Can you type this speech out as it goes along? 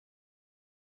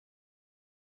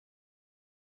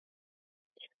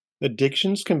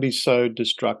Addictions can be so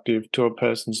destructive to a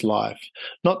person's life,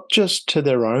 not just to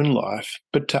their own life,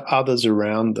 but to others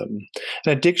around them.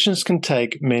 And addictions can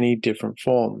take many different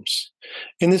forms.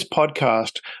 In this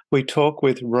podcast, we talk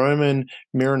with Roman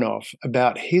Mironov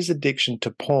about his addiction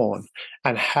to porn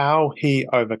and how he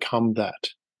overcome that.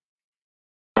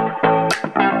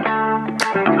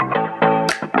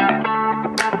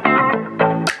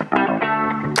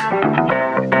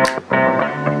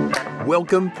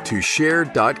 Welcome to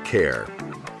eSHAIR.care,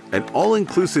 an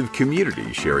all-inclusive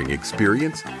community sharing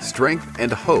experience, strength,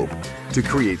 and hope to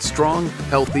create strong,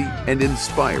 healthy, and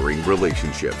inspiring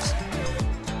relationships.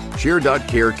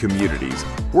 eSHAIR.care communities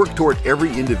work toward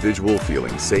every individual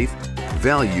feeling safe,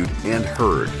 valued, and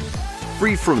heard,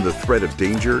 free from the threat of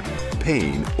danger,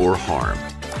 pain, or harm.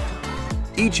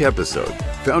 Each episode,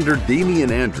 founder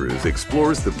Damian Andrews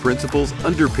explores the principles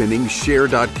underpinning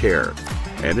eSHAIR.care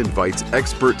and invites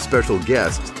expert special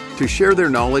guests to share their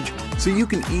knowledge so you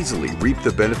can easily reap the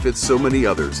benefits so many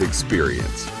others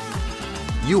experience.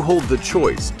 You hold the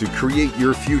choice to create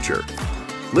your future.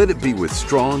 Let it be with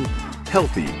strong,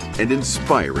 healthy, and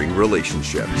inspiring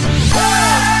relationships.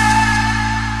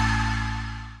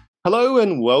 Hello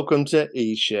and welcome to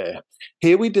eSHAIR.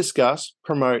 Here we discuss,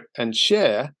 promote, and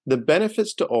share the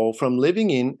benefits to all from living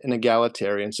in an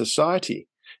egalitarian society,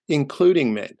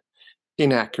 including men.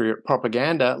 Inaccurate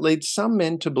propaganda leads some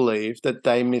men to believe that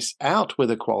they miss out with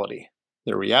equality.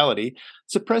 The reality,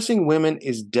 suppressing women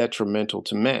is detrimental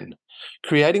to men.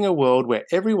 Creating a world where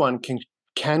everyone can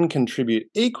contribute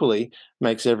equally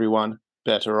makes everyone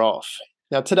better off.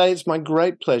 Now, today it's my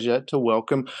great pleasure to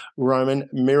welcome Roman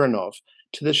Mironov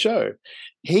to the show.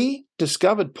 He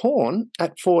discovered porn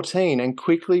at 14 and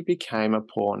quickly became a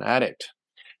porn addict.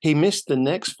 He missed the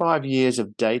next 5 years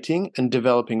of dating and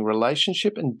developing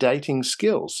relationship and dating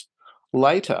skills.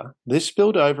 Later, this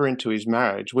spilled over into his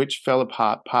marriage, which fell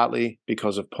apart partly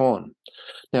because of porn.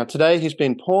 Now, today he's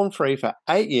been porn-free for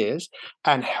 8 years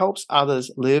and helps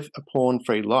others live a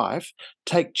porn-free life,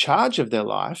 take charge of their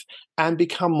life, and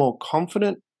become more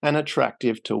confident and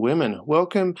attractive to women.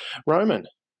 Welcome, Roman.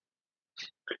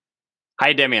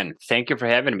 Hi, Damian. Thank you for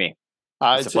having me.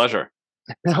 It's a pleasure.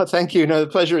 No, thank you. No, the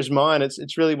pleasure is mine.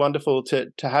 It's really wonderful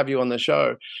to have you on the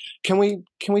show. Can we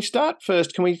start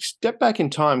first? Can we step back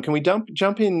in time? Can we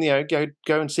jump in?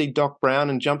 Go and see Doc Brown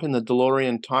and jump in the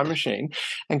DeLorean time machine,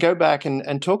 and go back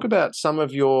and talk about some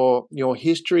of your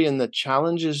history and the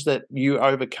challenges that you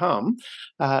overcome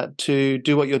to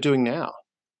do what you're doing now.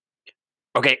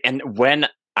 Okay, and when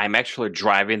I'm actually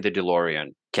driving the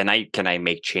DeLorean, can I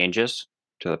make changes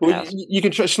to the past? Well, you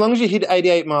can as long as you hit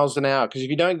 88 miles an hour, because if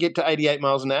you don't get to 88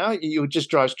 miles an hour, you would just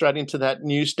drive straight into that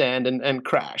newsstand and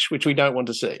crash, which we don't want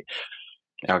to see.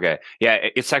 Okay. Yeah,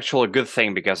 it's actually a good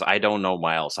thing because I don't know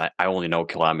miles. I only know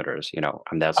kilometers,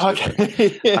 I'm that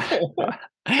stupid.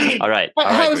 Okay. All right.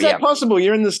 How is that possible?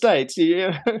 You're in the States.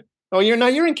 You're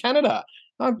in Canada.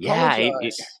 I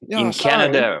apologize. In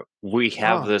Canada, we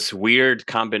have this weird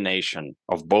combination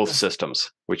of both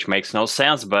systems, which makes no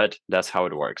sense, but that's how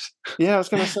it works. Yeah, I was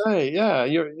going to say, yeah,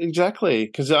 you're exactly.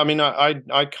 Because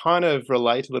I kind of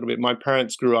relate a little bit. My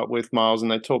parents grew up with miles, and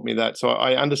they taught me that, so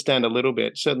I understand a little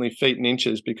bit. Certainly feet and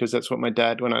inches, because that's what my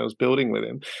dad when I was building with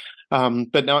him.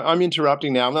 But now I'm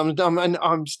interrupting now.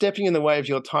 I'm stepping in the way of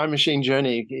your time machine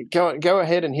journey. Go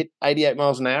ahead and hit 88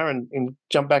 miles an hour and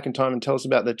jump back in time and tell us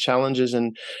about the challenges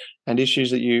and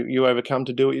issues that you overcome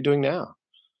to do what you're doing now.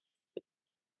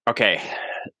 Okay.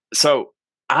 So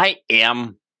I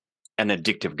am an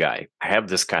addictive guy. I have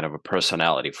this kind of a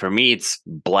personality. For me, it's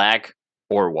black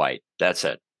or white. That's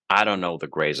it. I don't know the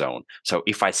gray zone. So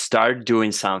if I start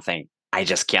doing something, I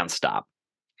just can't stop.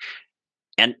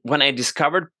 And when I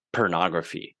discovered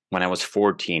pornography when I was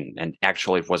 14, and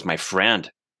actually it was my friend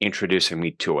introducing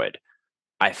me to it,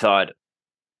 I thought,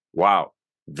 wow,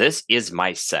 this is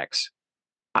my sex.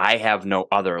 I have no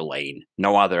other lane,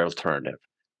 no other alternative.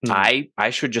 I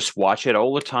should just watch it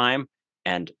all the time,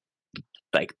 and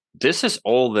this is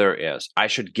all there is. I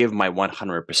should give my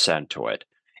 100% to it.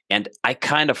 And I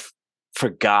kind of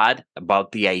forgot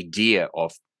about the idea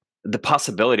of the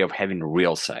possibility of having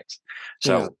real sex.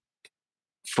 So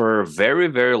for a very,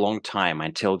 very long time,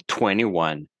 until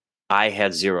 21, I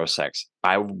had zero sex.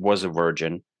 I was a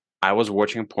virgin. I was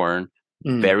watching porn,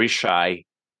 very shy,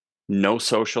 no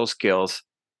social skills,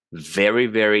 very,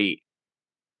 very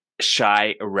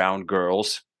shy around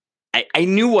girls. I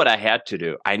knew what I had to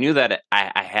do. I knew that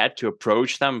I had to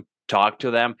approach them, talk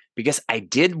to them, because I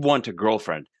did want a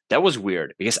girlfriend. That was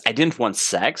weird, because I didn't want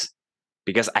sex,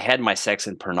 because I had my sex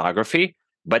in pornography,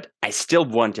 but I still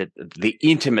wanted the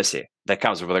intimacy that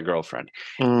comes with a girlfriend.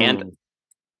 And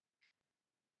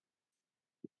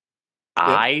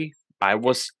I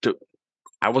was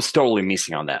totally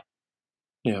missing on that.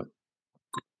 Yeah.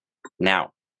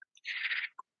 Now,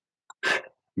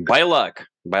 by luck,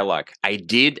 I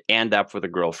did end up with a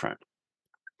girlfriend.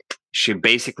 She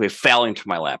basically fell into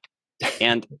my lap,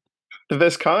 and The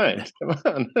best kind. Come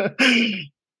on.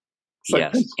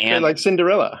 yes, and like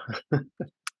Cinderella.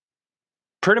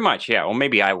 pretty much, yeah. Or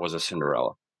maybe I was a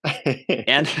Cinderella,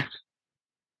 and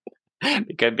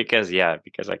because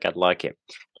I got lucky.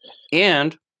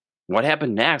 And what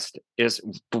happened next is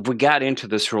we got into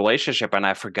this relationship, and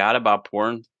I forgot about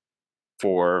porn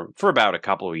for about a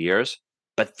couple of years.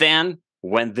 But then,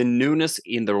 when the newness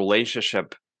in the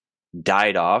relationship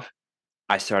died off,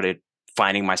 I started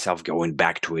finding myself going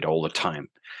back to it all the time,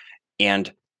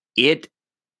 and it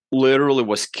literally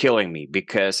was killing me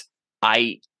because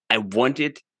I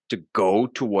wanted to go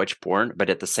to watch porn, but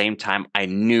at the same time, I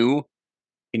knew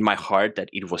in my heart that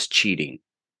it was cheating.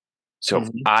 So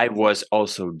I was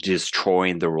also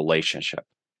destroying the relationship.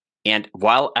 And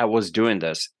while I was doing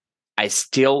this, I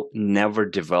still never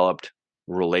developed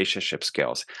relationship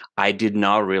skills. I did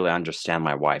not really understand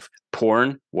my wife.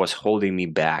 Porn was holding me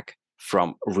back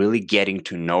from really getting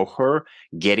to know her,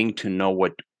 getting to know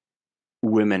what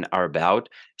women are about,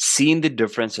 seeing the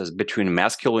differences between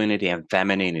masculinity and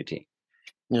femininity.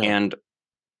 Yeah. And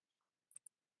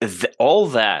all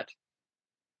that,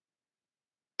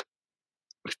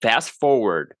 fast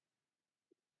forward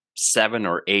 7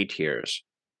 or 8 years,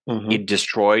 it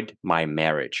destroyed my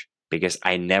marriage because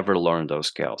I never learned those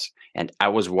skills. And I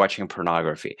was watching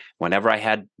pornography. Whenever I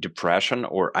had depression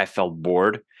or I felt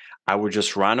bored, I would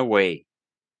just run away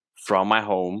from my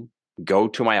home, go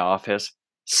to my office,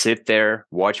 sit there,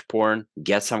 watch porn,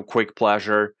 get some quick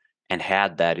pleasure, and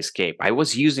had that escape. I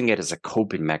was using it as a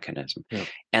coping mechanism. Yeah.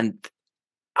 And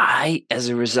as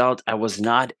a result, I was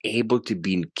not able to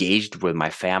be engaged with my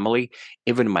family.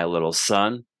 Even my little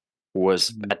son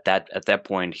was at that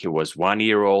point, he was 1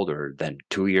 year old or then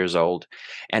 2 years old.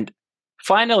 And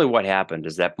finally, what happened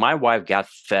is that my wife got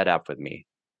fed up with me.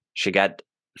 She got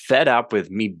fed up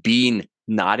with me being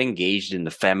not engaged in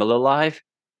the family life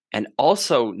and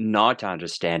also not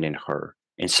understanding her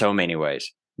in so many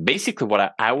ways. Basically,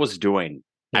 what I was doing,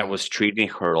 I was treating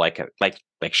her like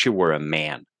she were a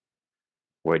man,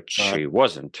 which she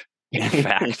wasn't, in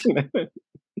fact.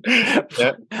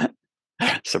 Yeah.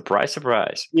 Surprise,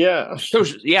 surprise. Yeah.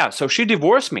 So she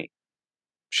divorced me.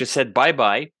 She said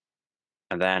bye-bye.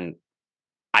 And then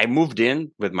I moved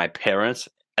in with my parents.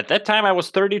 At that time, I was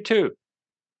 32.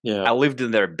 Yeah. I lived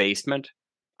in their basement.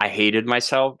 I hated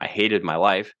myself. I hated my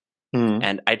life.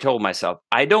 And I told myself,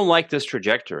 I don't like this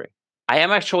trajectory. I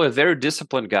am actually a very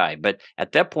disciplined guy. But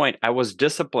at that point, I was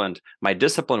disciplined. My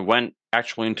discipline went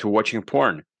actually into watching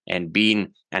porn and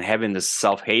having this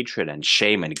self-hatred and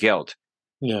shame and guilt.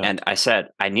 Yeah. And I said,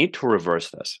 I need to reverse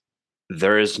this.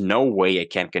 There is no way I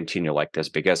can continue like this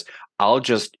because I'll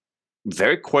just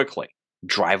very quickly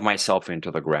drive myself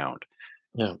into the ground.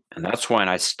 Yeah. And that's when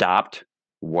I stopped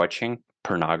watching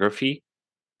pornography.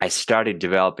 I started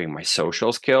developing my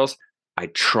social skills. I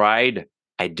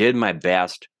did my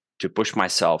best to push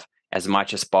myself as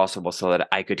much as possible so that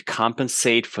I could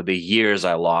compensate for the years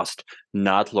I lost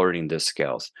not learning these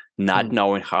skills, not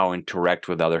knowing how to interact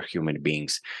with other human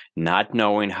beings, not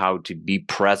knowing how to be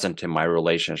present in my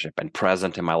relationship and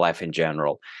present in my life in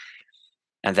general.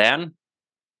 And then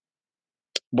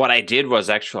what I did was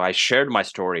actually I shared my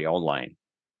story online.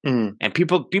 And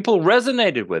people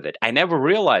resonated with it. I never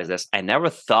realized this. I never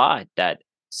thought that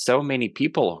so many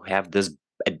people have this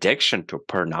addiction to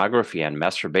pornography and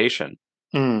masturbation.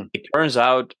 It turns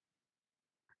out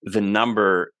the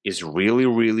number is really,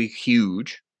 really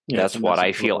huge. Yeah, that's what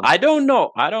I feel. I don't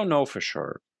know for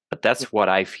sure, but that's what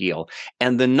I feel.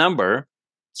 And the number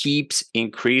keeps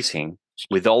increasing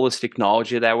with all this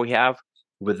technology that we have,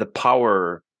 with the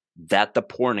power that the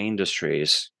porn industry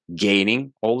is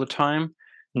gaining all the time.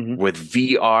 With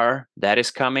VR that is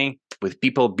coming, with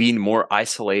people being more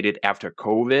isolated after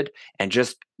COVID and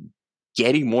just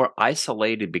getting more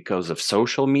isolated because of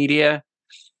social media,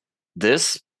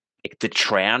 the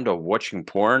trend of watching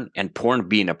porn and porn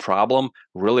being a problem,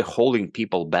 really holding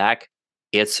people back,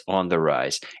 it's on the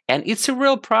rise. And it's a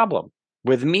real problem.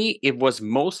 With me, it was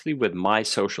mostly with my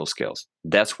social skills.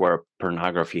 That's where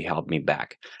pornography held me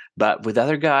back. But with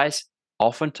other guys,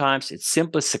 oftentimes it's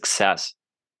simply success.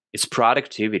 It's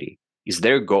productivity. It's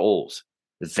their goals.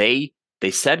 They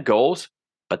set goals,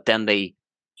 but then they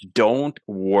don't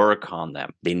work on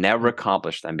them. They never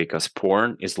accomplish them because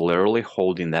porn is literally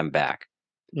holding them back.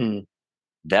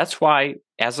 That's why,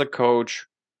 as a coach,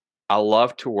 I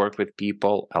love to work with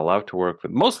people. I love to work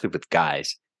mostly with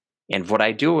guys. And what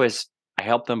I do is I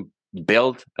help them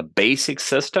build a basic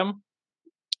system,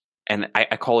 and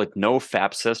I call it No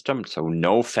Fap system. So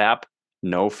no fap,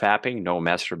 no fapping, no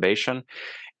masturbation,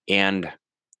 and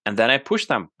then I push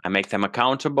them. I make them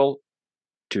accountable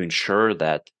to ensure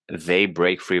that they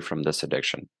break free from this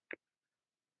addiction.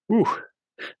 Whew.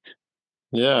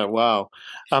 Yeah, wow.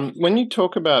 When you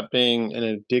talk about being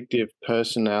an addictive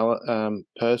person,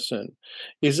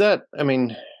 is that? I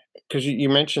mean, because you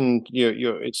mentioned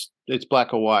it's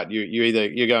black or white.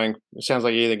 You're going. It sounds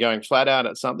like you're either going flat out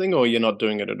at something or you're not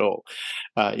doing it at all.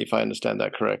 If I understand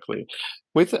that correctly.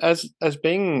 With as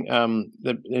being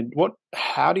what?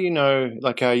 How do you know?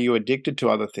 Like, are you addicted to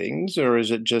other things, or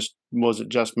was it just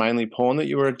mainly porn that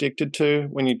you were addicted to?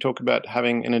 When you talk about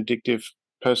having an addictive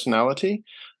personality.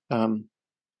 Um,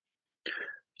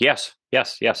 Yes.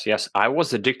 I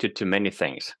was addicted to many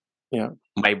things. Yeah.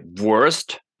 My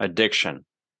worst addiction,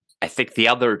 I think the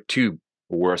other two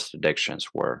worst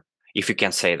addictions were, if you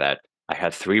can say that, I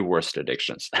had three worst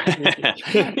addictions.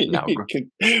 No,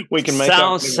 We can make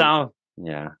up.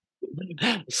 Yeah.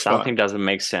 It's Something fine. doesn't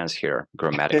make sense here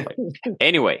grammatically.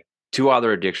 Anyway, two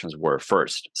other addictions were,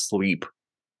 first, sleep.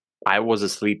 I was a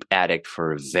sleep addict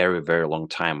for a very, very long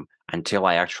time until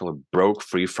I actually broke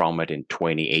free from it in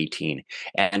 2018.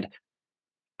 And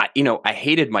I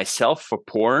hated myself for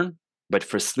porn, but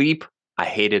for sleep, I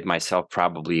hated myself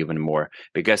probably even more,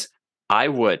 because I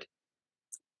would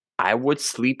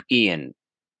sleep in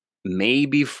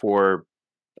maybe for,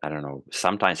 I don't know,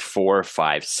 sometimes 4,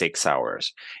 5, 6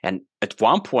 hours. And at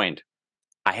one point,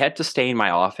 I had to stay in my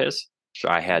office. So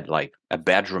I had like a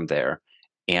bedroom there,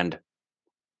 and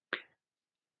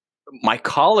my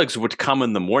colleagues would come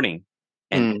in the morning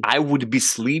and I would be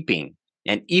sleeping.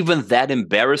 And even that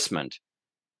embarrassment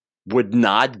would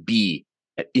not be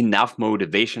enough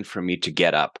motivation for me to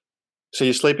get up. So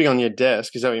you're sleeping on your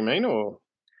desk? Is that what you mean, or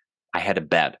I had a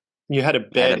bed. you had a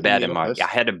bed in the office? I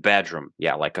had a bedroom,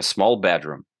 yeah, like a small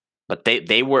bedroom. But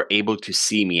they were able to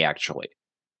see me actually.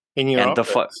 In your And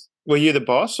office? Were you the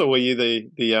boss or were you the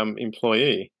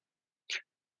employee?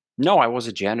 No, I was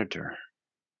a janitor.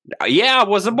 Yeah, I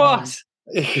was a boss.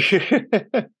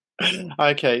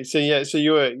 Okay, so yeah, so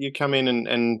you come in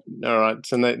and all right,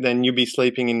 so then you'd be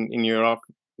sleeping in your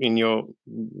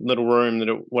little room that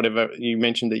whatever you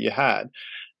mentioned that you had,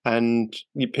 and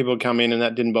people come in and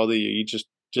that didn't bother you. You just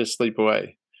sleep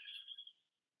away.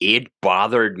 It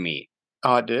bothered me.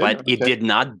 Oh, it did? But it did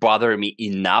not bother me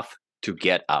enough to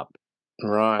get up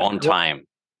on time.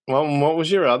 Well, what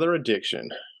was your other addiction?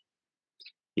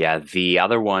 Yeah, the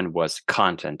other one was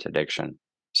content addiction.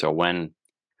 So when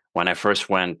I first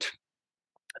went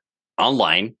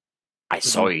online, I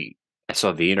saw the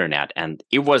internet, and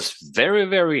it was very,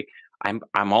 very. I'm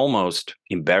almost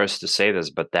embarrassed to say this,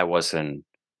 but that was in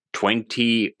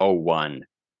 2001.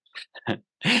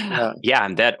 Yeah,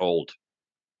 I'm that old.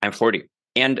 I'm 40,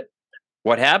 and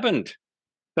what happened?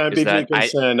 Don't be too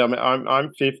concerned.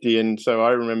 I'm 50, and so I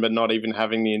remember not even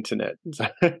having the internet.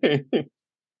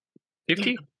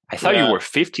 50? I thought you were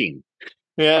 15.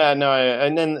 Yeah, no,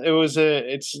 and then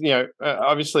it's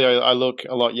obviously I look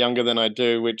a lot younger than I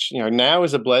do, which now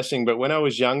is a blessing. But when I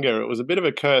was younger, it was a bit of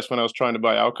a curse when I was trying to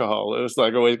buy alcohol. It was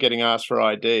like always getting asked for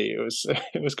ID. It was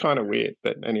it was kind of weird.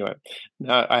 But anyway,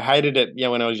 I hated it. Yeah,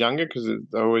 when I was younger because it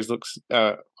always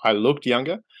I looked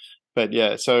younger. But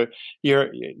yeah, so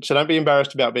so don't be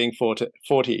embarrassed about being 40.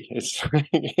 It's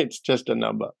it's just a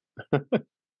number.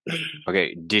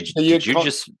 Okay, did you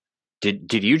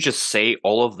just say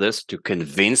all of this to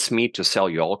convince me to sell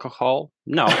you alcohol?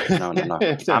 No.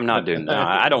 I'm not doing that.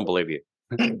 I don't believe you.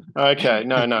 Okay,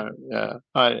 no, yeah.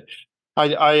 I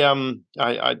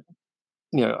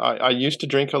used to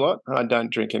drink a lot. I don't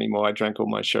drink anymore. I drank all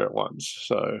my share at once.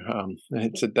 So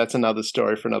that's another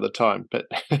story for another time. But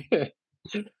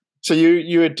so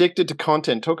you're addicted to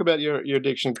content. Talk about your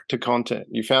addiction to content.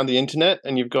 You found the internet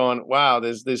and you've gone, wow,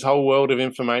 there's this whole world of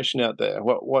information out there.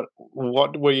 What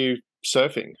were you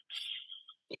surfing?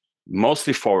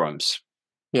 Mostly forums.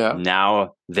 Yeah.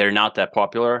 Now they're not that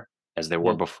popular as they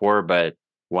were before, but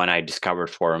when I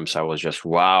discovered forums, I was just,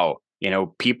 wow,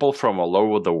 people from all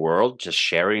over the world just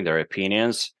sharing their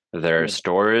opinions, their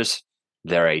stories,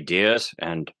 their ideas,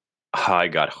 and I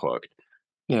got hooked.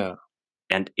 Yeah.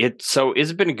 And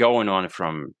it's been going on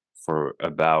for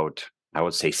about, I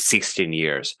would say, 16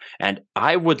 years. And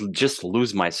I would just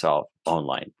lose myself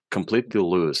online, completely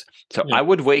lose. So I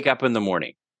would wake up in the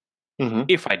morning,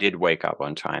 if I did wake up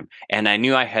on time, and I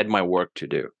knew I had my work to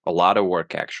do, a lot of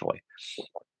work actually.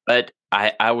 But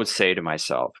I would say to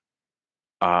myself,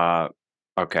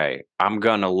 okay, I'm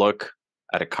going to look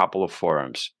at a couple of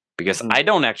forums because I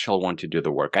don't actually want to do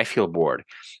the work. I feel bored.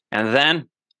 And then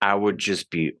I would just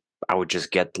be I would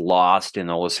just get lost in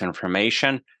all this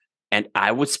information, and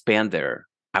I would spend there.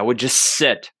 I would just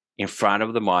sit in front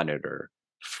of the monitor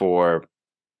for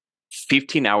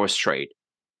 15 hours straight,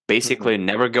 basically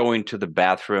never going to the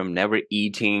bathroom, never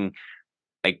eating,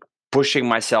 like pushing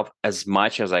myself as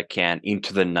much as I can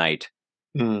into the night.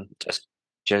 Just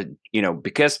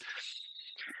because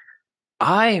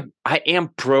I am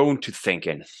prone to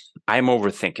thinking. I'm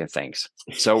overthinking things.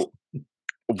 So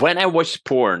when I watch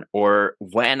porn or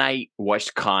when I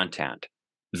watch content,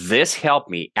 this helped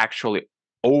me actually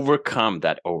overcome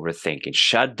that overthinking,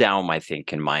 shut down my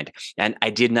thinking mind. And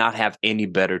I did not have any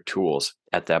better tools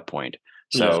at that point.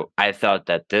 So I thought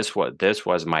that this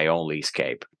was my only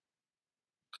escape.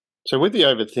 So with the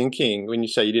overthinking, when you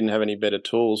say you didn't have any better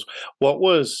tools, what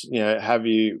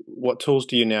tools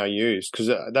do you now use? Because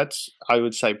that's, I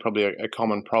would say, probably a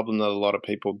common problem that a lot of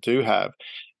people do have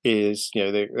is,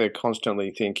 they're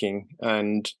constantly thinking.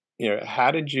 And,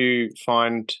 how did you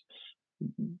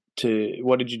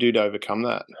what did you do to overcome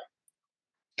that?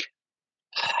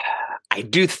 I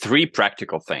do 3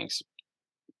 practical things.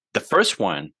 The first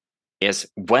one is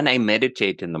when I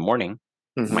meditate in the morning,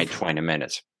 my 20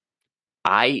 minutes,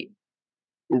 I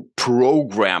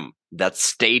program that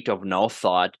state of no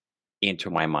thought into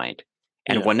my mind.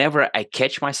 And whenever I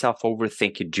catch myself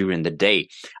overthinking during the day,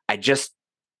 I just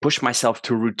push myself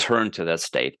to return to that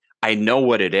state. I know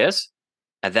what it is,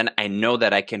 and then I know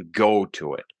that I can go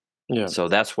to it. So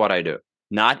that's what I do.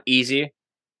 Not easy,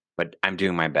 but I'm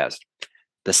doing my best.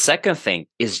 The second thing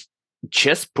is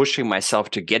just pushing myself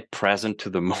to get present to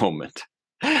the moment.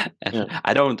 And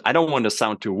I don't want to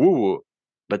sound too woo-woo,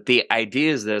 but the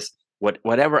idea is this: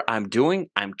 whatever I'm doing,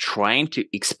 I'm trying to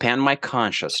expand my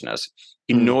consciousness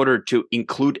in order to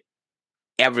include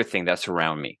everything that's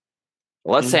around me.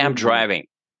 Let's say I'm driving.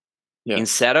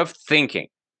 Instead of thinking,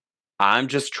 I'm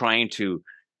just trying to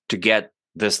get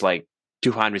this like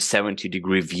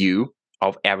 270-degree view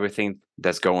of everything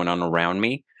that's going on around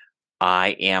me.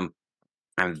 I'm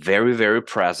very, very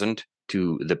present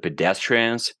to the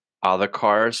pedestrians, other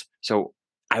cars. So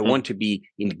I want to be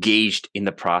engaged in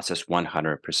the process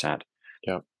 100%.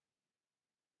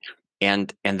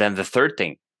 And then the third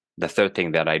thing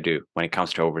that I do when it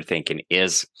comes to overthinking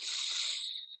is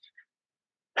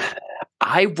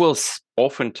I will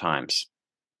oftentimes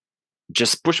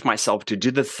just push myself to do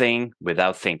the thing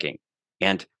without thinking.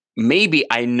 And maybe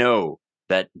I know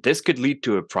that this could lead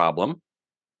to a problem,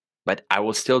 but I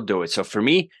will still do it. So for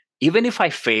me, even if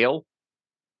I fail,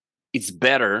 it's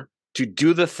better to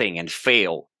do the thing and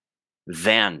fail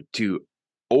than to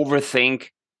overthink.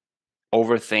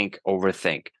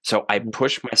 So I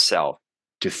push myself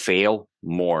to fail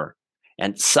more.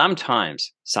 And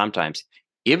sometimes,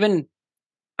 even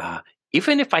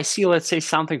if I see, let's say,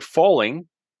 something falling,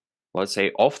 let's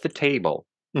say off the table,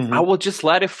 I will just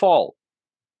let it fall.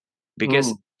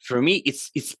 Because for me,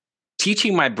 it's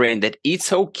teaching my brain that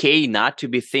it's okay not to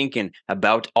be thinking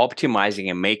about optimizing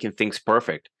and making things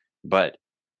perfect, but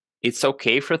it's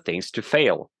okay for things to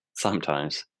fail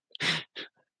sometimes.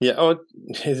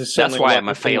 That's why I'm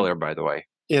a failure, by the way.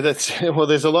 There's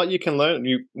a lot you can learn.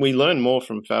 We learn more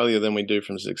from failure than we do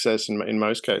from success in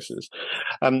most cases.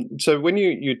 So when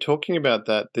you're talking about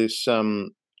that, this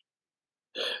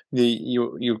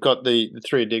you've got the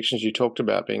 3 addictions you talked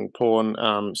about, being porn,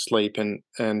 sleep,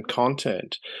 and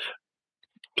content.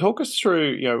 Talk us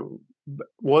through,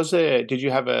 did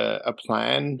you have a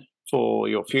plan for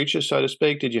your future, so to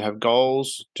speak? Did you have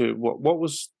goals? What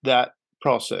was that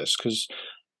process? Because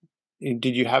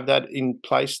did you have that in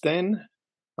place then?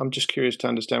 I'm just curious to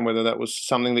understand whether that was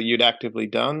something that you'd actively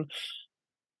done.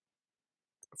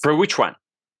 For which one?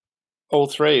 All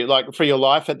 3, like for your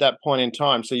life at that point in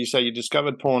time. So you say you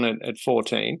discovered porn at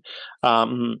 14,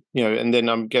 and then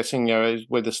I'm guessing,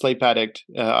 with the sleep addict,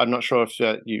 I'm not sure if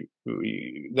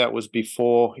that was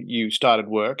before you started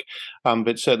work,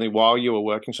 but certainly while you were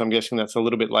working. So I'm guessing that's a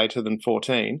little bit later than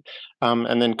 14.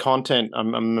 And then content,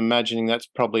 I'm imagining that's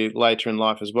probably later in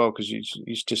life as well, because you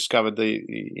discovered the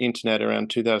internet around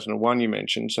 2001, you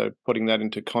mentioned. So putting that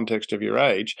into context of your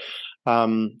age.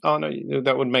 No,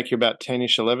 that would make you about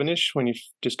 10-ish, 11-ish when you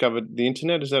discovered the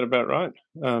internet. Is that about right?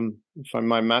 If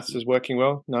my maths is working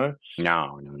well? No?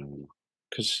 No.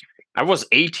 Because I was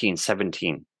 18,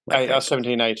 17.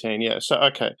 17, 18, yeah. So,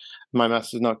 okay. My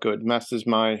maths is not good. Maths is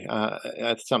my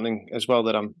something as well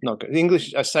that I'm not good.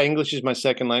 English, I say English is my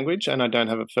second language, and I don't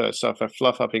have a first. So if I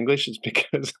fluff up English, it's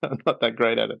because I'm not that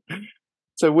great at it.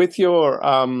 So with your...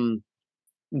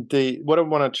 what I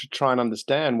wanted to try and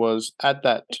understand was, at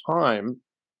that time,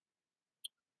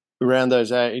 around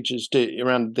those ages,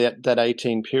 around that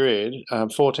 18 period,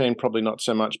 14 probably not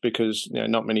so much because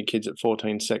not many kids at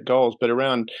 14 set goals, but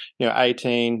around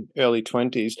 18, early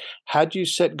 20s, had you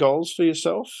set goals for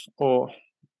yourself or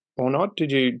not?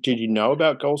 Did you know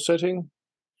about goal setting?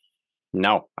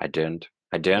 No, I didn't.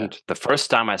 I didn't. Yeah. The first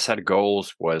time I set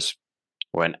goals was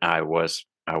when I would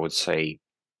say,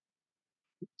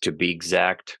 to be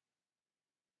exact,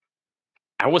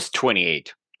 I was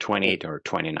 28 or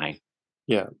 29.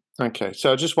 Yeah. Okay.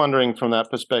 So just wondering from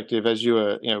that perspective, as you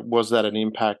were, was that an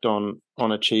impact on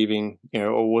achieving,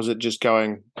 or was it just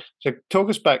going? So talk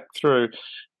us back through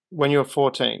when you were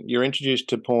 14. You're introduced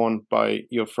to porn by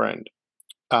your friend.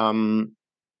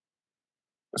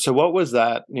 So what was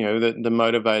that? The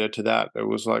motivator to that? It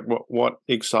was like what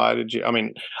excited you? I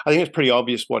mean, I think it's pretty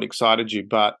obvious what excited you,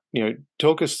 but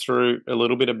talk us through a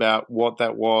little bit about what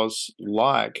that was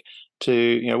like.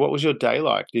 What was your day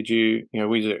like? Did you,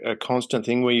 was it a constant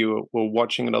thing where you were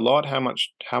watching it a lot? How much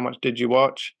did you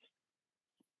watch?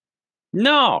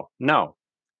 No.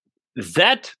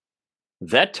 That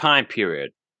time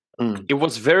period, it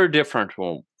was very different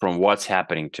from what's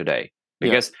happening today.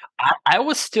 Because I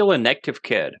was still an active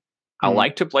kid. I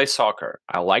like to play soccer.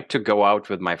 I like to go out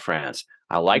with my friends.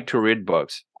 I like to read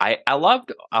books. I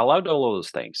loved all of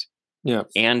those things. Yeah.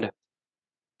 And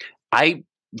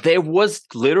there was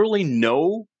literally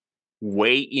no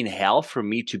way in hell for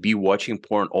me to be watching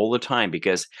porn all the time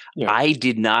because I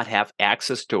did not have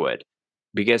access to it.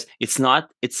 Because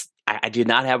I did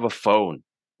not have a phone.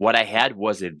 What I had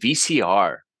was a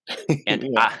VCR. And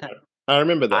I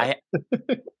remember that.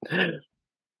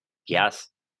 Yes.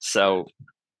 So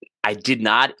I did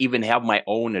not even have my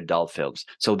own adult films.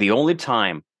 So the only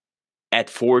time at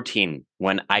 14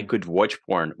 when I could watch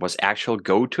porn was actually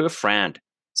go to a friend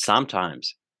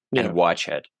sometimes and watch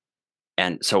it.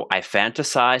 And so I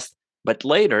fantasized. But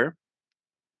later,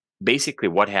 basically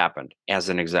what happened, as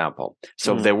an example,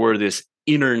 so there were these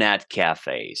internet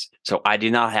cafes. So I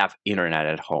did not have internet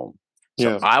at home.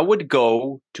 So I would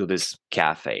go to this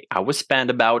cafe. I would spend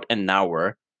about an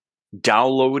hour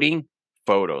downloading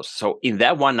photos. So in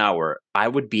that 1 hour, I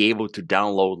would be able to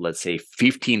download, let's say,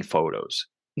 15 photos.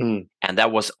 And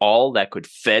that was all that could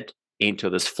fit into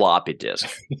this floppy disk.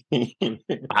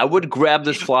 I would grab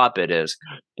this floppy disk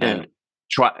and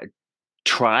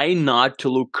try not to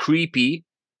look creepy,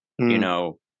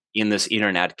 in this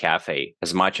internet cafe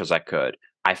as much as I could.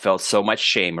 I felt so much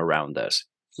shame around this.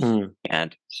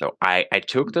 And so I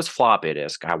took this floppy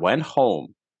disk. I went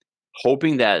home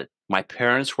hoping that my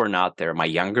parents were not there. My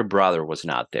younger brother was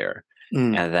not there.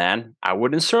 And then I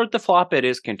would insert the floppy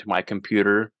disk into my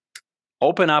computer,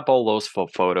 open up all those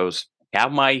photos,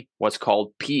 have my what's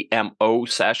called PMO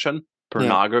session,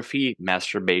 pornography,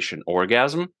 masturbation,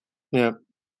 orgasm. Yeah.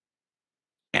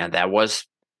 And that was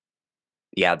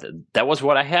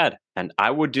what I had. And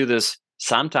I would do this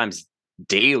sometimes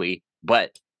daily,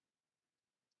 but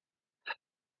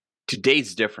today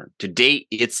it's different. Today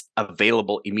it's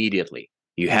available immediately.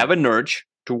 You have an urge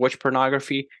to watch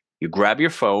pornography, you grab your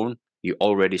phone, you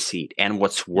already see it. And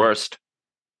what's worst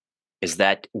is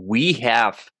that we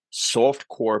have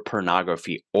softcore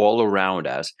pornography all around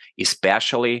us,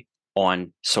 especially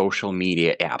on social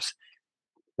media apps.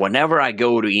 Whenever I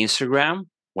go to Instagram,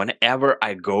 whenever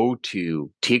I go to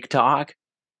TikTok,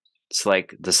 it's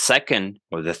like the second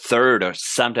or the third or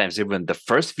sometimes even the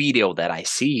first video that I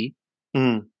see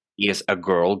is a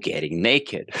girl getting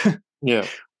naked.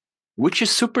 Which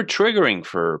is super triggering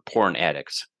for porn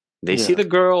addicts. They see the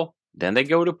girl, then they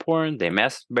go to porn, they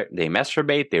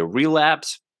masturbate, they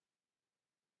relapse,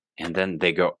 and then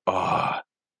they go, "Oh,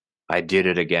 I did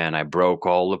it again. I broke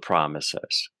all the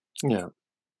promises." Yeah.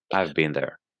 I've been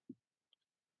there.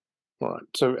 Right.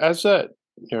 So as that,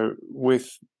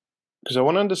 because I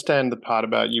want to understand the part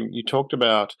about you talked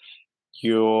about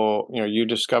you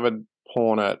discovered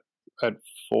porn at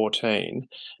 14,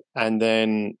 and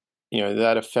then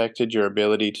that affected your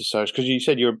ability to social, because you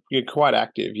said you're quite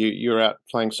active. You're out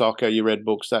playing soccer, you read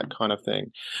books, that kind of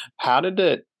thing. How did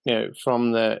it,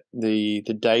 from the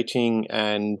dating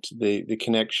and the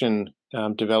connection,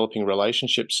 developing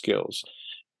relationship skills,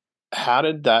 how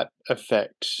did that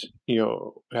affect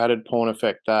how did porn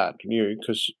affect that?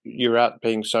 Because you're out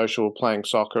being social, playing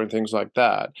soccer and things like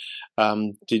that.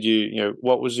 Did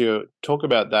what was talk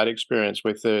about that experience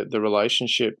with the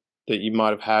relationship that you might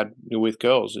have had with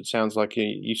girls? It sounds like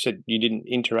you said you didn't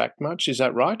interact much. Is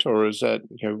that right? Or is that,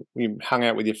 you hung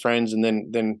out with your friends and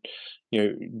then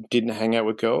didn't hang out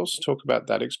with girls? Talk about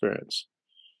that experience.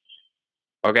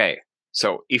 Okay.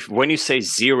 So when you say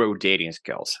zero dating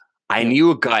skills, I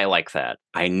knew a guy like that.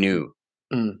 I knew.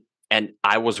 And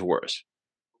I was worse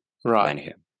than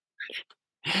him.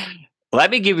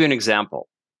 Let me give you an example.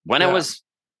 When I Yeah. was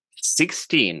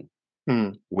 16,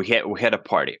 we had a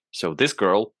party. So this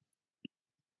girl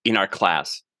in our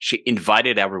class, she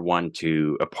invited everyone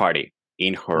to a party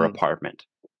in her apartment.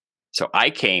 So I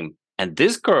came, and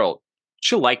this girl,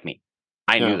 she liked me.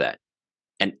 I knew that.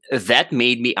 And that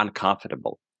made me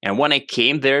uncomfortable. And when I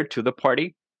came there to the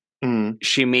party,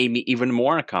 she made me even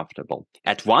more uncomfortable.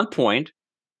 At one point,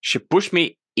 she pushed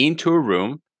me into a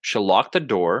room, she locked the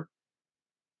door,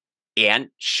 and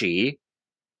she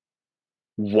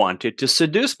wanted to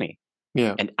seduce me.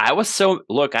 Yeah. And I was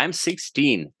look, I'm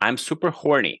 16, I'm super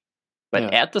horny,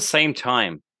 but at the same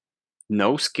time,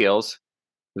 no skills,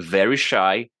 very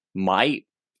shy. Let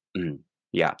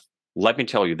me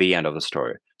tell you the end of the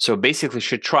story. So basically,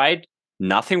 she tried,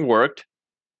 nothing worked.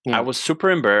 I was super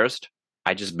embarrassed.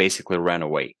 I just basically ran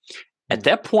away. At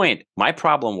that point, my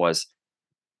problem was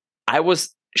I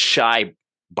was shy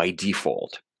by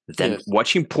default. Then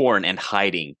watching porn and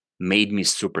hiding made me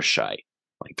super shy,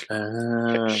 like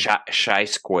shy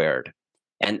squared.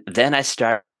 And then I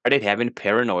started having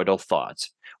paranoidal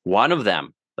thoughts. One of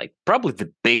them, like probably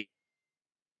the big.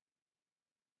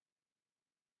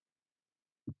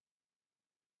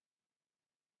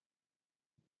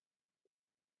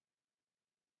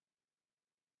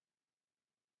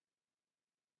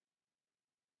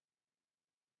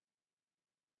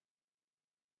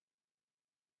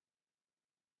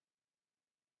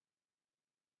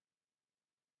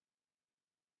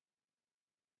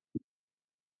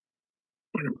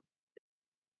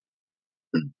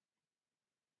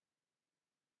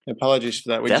 Apologies for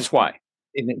that. That's why.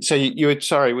 So you were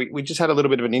sorry. We just had a little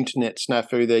bit of an internet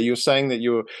snafu there. You were saying that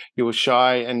you were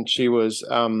shy, and she was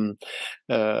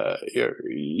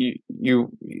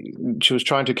she was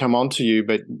trying to come on to you,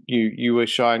 but you were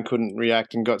shy and couldn't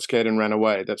react and got scared and ran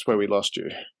away. That's where we lost you.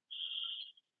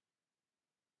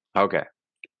 Okay.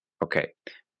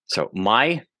 So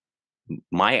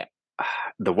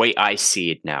the way I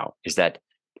see it now is that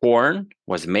porn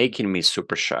was making me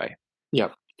super shy.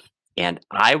 Yep. And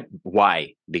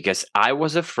why? Because I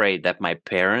was afraid that my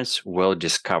parents will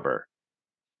discover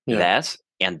that,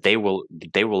 and they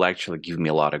will actually give me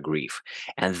a lot of grief.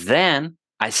 And then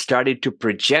I started to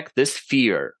project this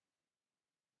fear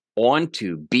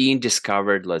onto being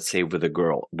discovered, let's say with a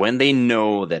girl. When they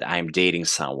know that I'm dating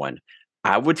someone,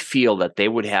 I would feel that they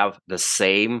would have the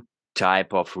same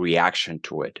type of reaction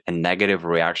to it, a negative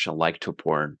reaction like to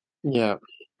porn. Yeah.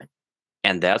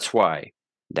 And that's why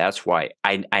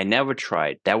I never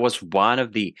tried. That was one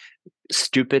of the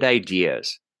stupid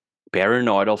ideas,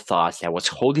 paranoidal thoughts that was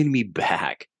holding me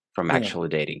back from actually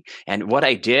dating. And what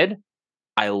I did,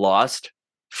 I lost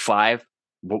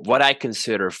what I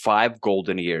consider 5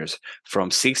 golden years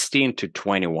from 16 to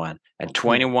 21. At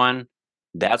 21,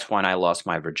 that's when I lost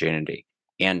my virginity.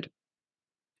 And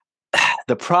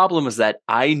the problem is that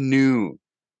I knew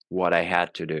what I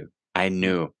had to do. I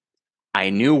knew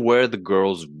where the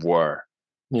girls were.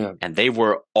 Yeah. And they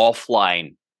were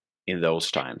offline in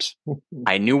those times.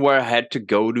 I knew where I had to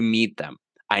go to meet them.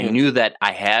 I knew that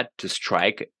I had to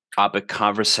strike up a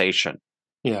conversation.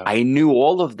 Yeah. I knew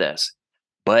all of this,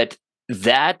 but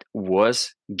that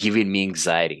was giving me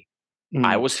anxiety.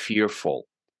 I was fearful.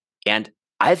 And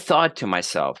I thought to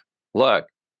myself, look,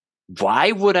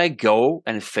 why would I go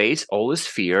and face all this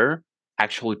fear,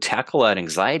 actually tackle that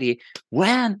anxiety,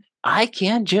 when I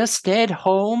can just stay at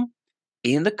home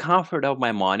in the comfort of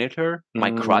my monitor, my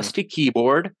crusty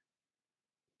keyboard,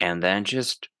 and then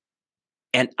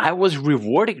and I was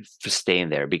rewarded for staying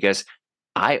there because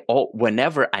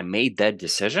whenever I made that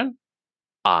decision,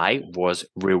 I was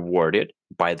rewarded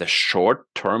by the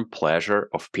short-term pleasure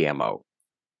of PMO.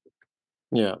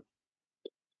 Yeah.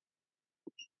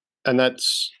 And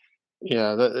it's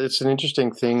an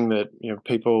interesting thing that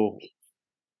people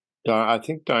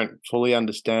don't fully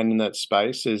understand in that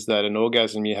space, is that an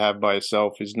orgasm you have by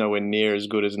yourself is nowhere near as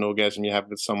good as an orgasm you have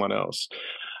with someone else.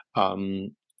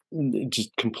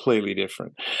 Just completely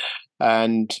different.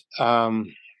 And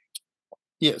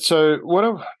so what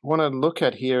I want to look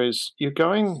at here is you're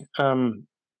going,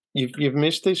 you've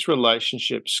missed these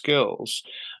relationship skills,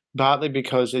 partly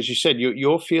because, as you said,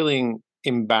 you're feeling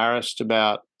embarrassed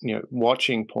about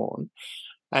watching porn,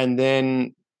 and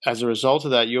then as a result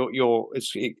of that,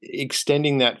 it's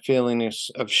extending that feeling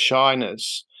of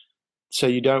shyness. So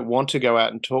you don't want to go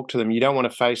out and talk to them. You don't want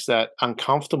to face that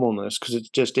uncomfortableness because it's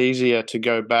just easier to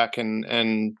go back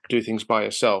and do things by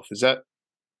yourself. Is that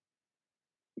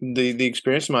the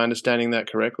experience? Am I understanding that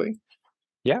correctly?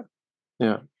 Yeah.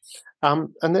 Yeah. And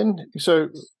then, so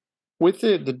with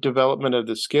the development of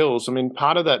the skills, I mean,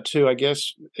 part of that too, I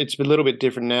guess it's a little bit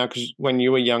different now because when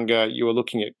you were younger, you were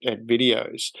looking at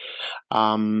videos,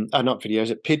 not videos,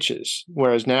 at pictures,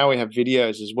 whereas now we have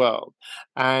videos as well.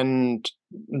 And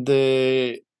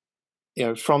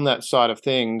from that side of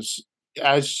things,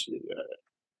 as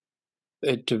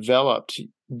it developed,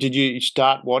 did you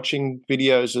start watching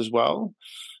videos as well,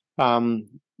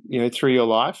 through your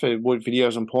life? What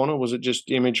videos on porn, or was it just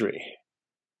imagery?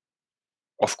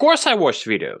 Of course I watched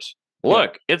videos.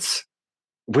 Look, it's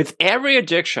with every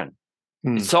addiction,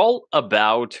 it's all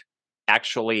about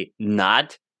actually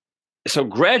not. So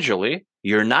gradually,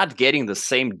 you're not getting the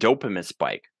same dopamine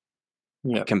spike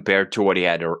compared to what you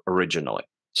had originally.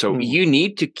 So you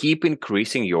need to keep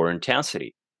increasing your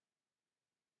intensity.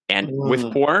 And with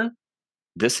porn,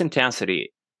 this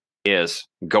intensity is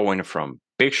going from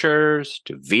pictures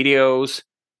to videos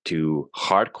to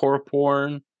hardcore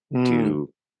porn to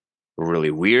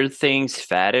really weird things,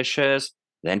 fetishes.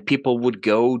 Then people would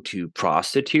go to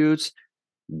prostitutes.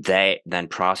 Then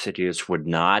prostitutes would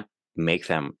not make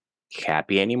them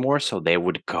happy anymore, so they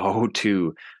would go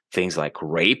to things like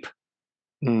rape.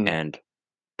 And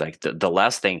like the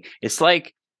last thing, it's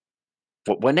like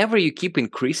whenever you keep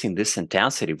increasing this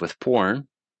intensity with porn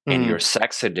and your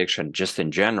sex addiction just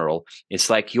in general, it's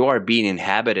like you are being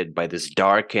inhabited by this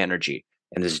dark energy.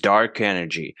 And this dark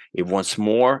energy, it wants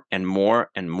more and more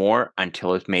and more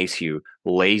until it makes you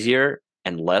lazier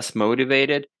and less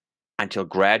motivated, until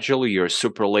gradually you're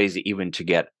super lazy even to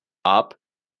get up,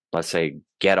 let's say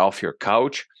get off your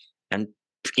couch. And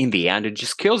in the end, it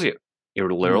just kills you. It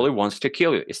literally wants to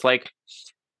kill you. It's like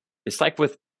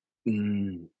with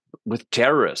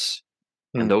terrorists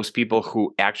and those people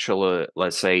who actually,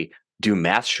 let's say, do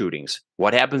mass shootings.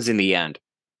 What happens in the end?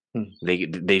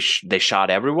 They shot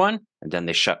everyone and then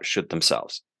they shoot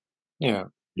themselves. Yeah,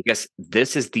 because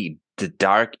this is the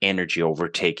dark energy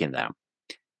overtaking them.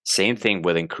 Same thing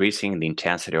with increasing the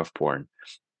intensity of porn.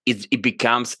 It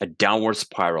becomes a downward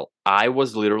spiral. I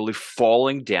was literally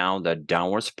falling down that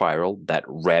downward spiral, that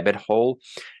rabbit hole,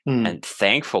 and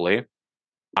thankfully,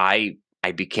 I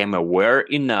became aware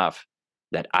enough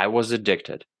that I was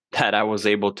addicted, that I was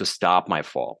able to stop my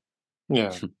fall. Yeah.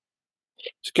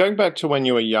 So going back to when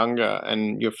you were younger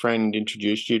and your friend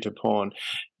introduced you to porn,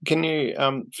 can you,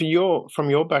 from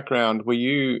your background, were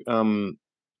you,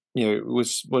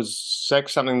 was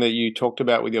sex something that you talked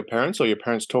about with your parents, or your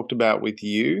parents talked about with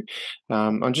you?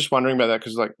 I'm just wondering about that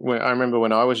because, like, I remember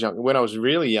when I was young, when I was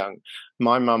really young,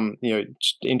 my mum,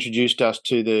 introduced us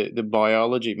to the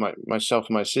biology. Myself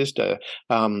and my sister.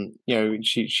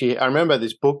 She. I remember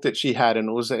this book that she had, and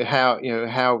it was how,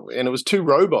 and it was two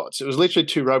robots. It was literally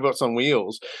two robots on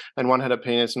wheels, and one had a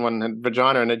penis and one had a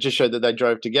vagina, and it just showed that they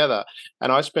drove together.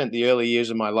 And I spent the early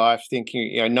years of my life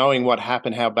thinking, knowing what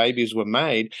happened, how babies were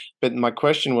made. But my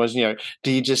question was,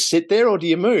 do you just sit there or do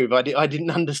you move? I didn't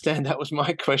understand. That was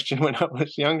my question when I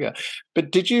was younger.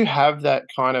 But did you have that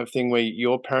kind of thing where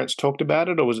your parents talked about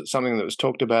it, or was it something that was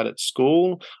talked about at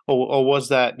school, or was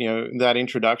that, that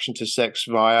introduction to sex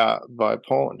via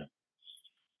porn?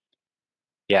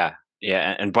 Yeah.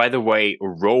 And by the way,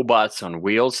 robots on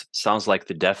wheels sounds like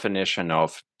the definition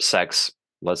of sex,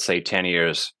 let's say 10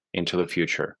 years into the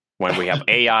future, when we have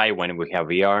AI, when we have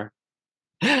VR.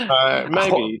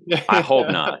 Maybe. I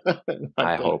hope not.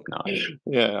 I hope not.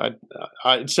 Yeah,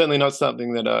 it's certainly not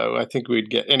something that I think we'd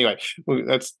get. Anyway,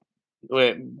 that's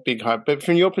big hope. But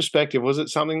from your perspective, was it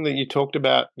something that you talked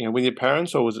about, with your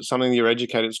parents, or was it something you were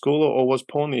educated at school, or was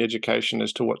porn the education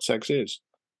as to what sex is?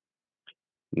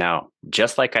 Now,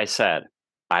 just like I said,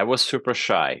 I was super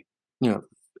shy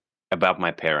about my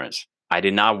parents. I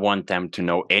did not want them to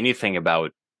know anything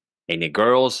about any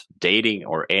girls, dating,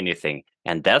 or anything.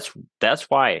 And that's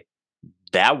why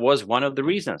that was one of the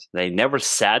reasons. They never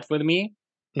sat with me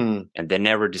and they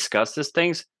never discussed these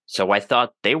things. So I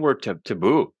thought they were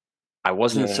taboo. I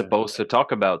wasn't supposed to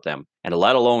talk about them, and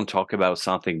let alone talk about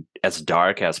something as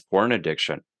dark as porn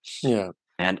addiction. Yeah.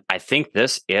 And I think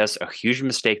this is a huge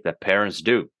mistake that parents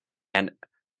do. And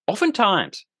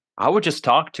oftentimes, I would just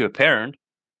talk to a parent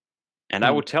and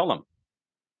I would tell them,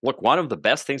 look, one of the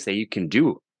best things that you can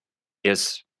do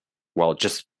is, well,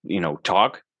 just,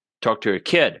 talk to your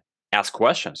kid, ask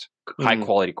questions, high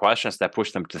quality questions that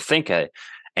push them to think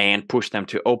and push them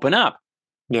to open up.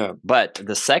 Yeah. But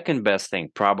the second best thing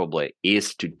probably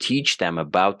is to teach them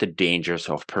about the dangers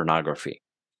of pornography.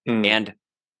 And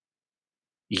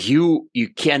you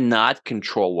cannot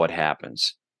control what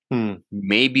happens.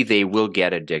 Maybe they will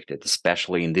get addicted,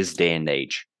 especially in this day and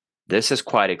age. This is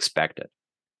quite expected.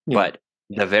 But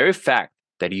the very fact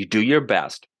that you do your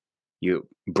best, you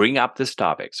bring up these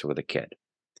topics with a kid,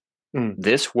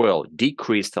 this will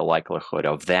decrease the likelihood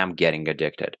of them getting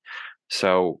addicted.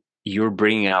 So you're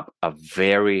bringing up a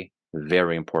very,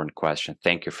 very important question.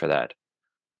 Thank you for that.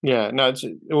 Yeah, no, it's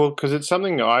because it's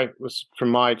something that I was from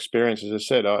my experience. As I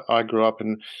said, I grew up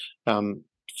and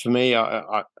for me,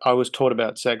 I was taught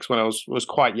about sex when I was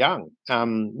quite young.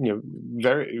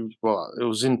 Very well. It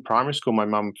was in primary school. My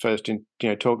mum first,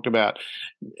 talked about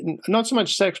not so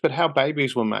much sex, but how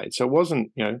babies were made. So it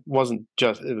wasn't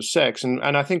just it was sex, and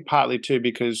I think partly too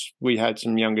because we had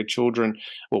some younger children.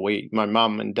 Well, my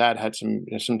mum and dad had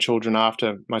some children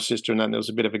after my sister, and then there was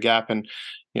a bit of a gap, and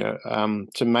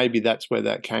so maybe that's where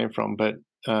that came from. But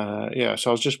so I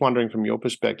was just wondering from your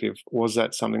perspective, was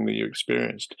that something that you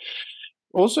experienced?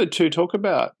 Also, to talk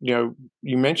about, you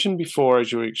mentioned before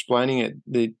as you were explaining it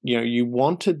that you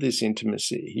wanted this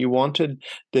intimacy, you wanted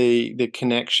the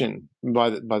connection by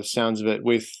the sounds of it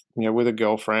with a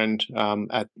girlfriend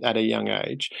at a young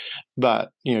age, but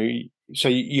so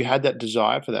you had that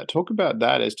desire for that. Talk about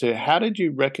that as to how did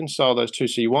you reconcile those two?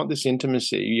 So you want this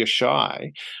intimacy, you're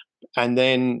shy, and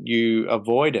then you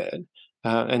avoid it.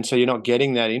 And so you're not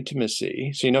getting that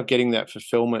intimacy, so you're not getting that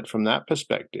fulfillment from that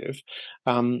perspective.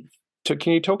 So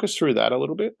can you talk us through that a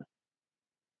little bit?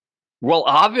 Well,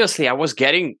 obviously, I was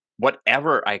getting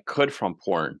whatever I could from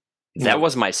porn. That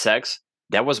was my sex.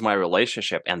 That was my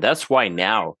relationship. And that's why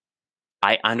now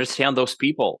I understand those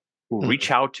people who reach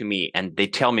out to me and they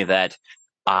tell me that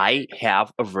I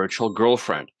have a virtual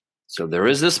girlfriend. So there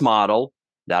is this model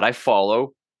that I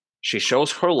follow. She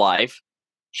shows her life.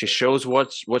 She shows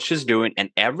what she's doing.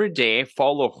 And every day I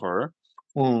follow her.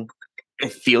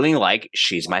 Feeling like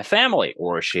she's my family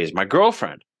or she's my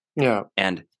girlfriend. Yeah.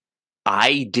 And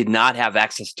I did not have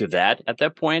access to that at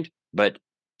that point, but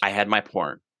I had my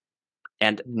porn.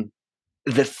 And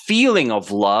the feeling of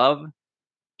love,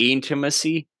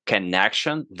 intimacy,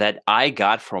 connection that I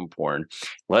got from porn,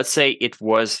 let's say it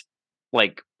was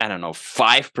like, I don't know,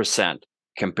 5%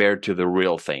 compared to the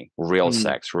real thing, real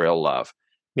sex, real love.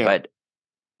 Yeah. But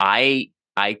I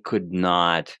could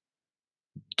not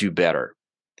do better.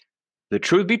 The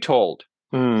truth be told,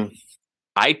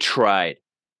 I tried.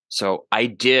 So I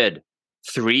did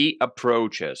 3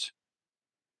 approaches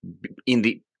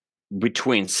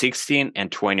between 16 and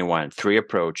 21, 3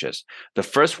 approaches. The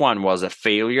first one was a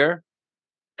failure.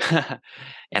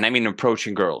 And I mean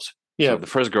approaching girls. Yeah. So the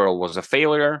first girl was a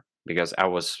failure because I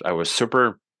was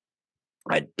super,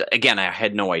 I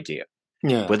had no idea.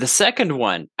 Yeah. But the second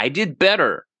one, I did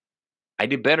better. I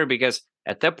did better because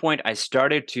at that point I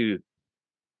started to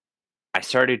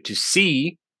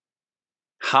see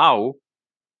how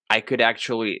I could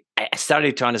actually, I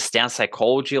started to understand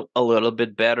psychology a little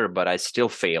bit better, but I still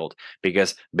failed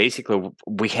because basically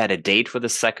we had a date with the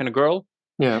second girl.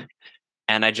 Yeah.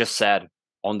 And I just said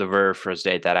on the very first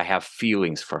date that I have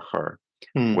feelings for her,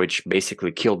 which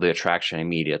basically killed the attraction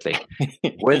immediately.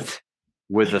 With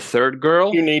the third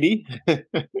girl. Too needy?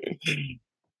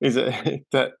 Is it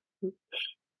that?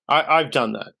 I've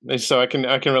done that, so I can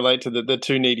relate to the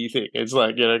too needy thing. It's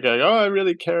like going, oh, I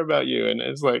really care about you, and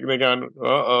it's like they're going,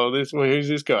 who's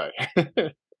this guy?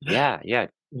 Yeah,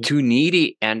 too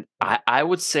needy, and I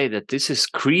would say that this is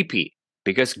creepy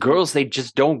because girls, they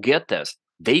just don't get this.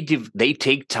 They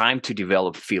take time to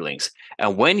develop feelings,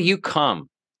 and when you come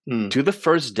to the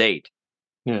first date,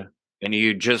 and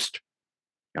you just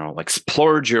like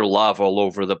splurge your love all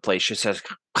over the place. She says,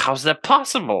 how's that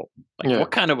possible? Like,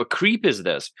 what kind of a creep is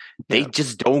this? They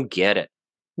just don't get it.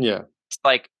 Yeah. It's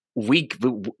like we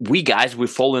guys, we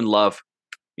fall in love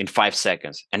in 5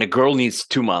 seconds and a girl needs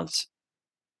 2 months.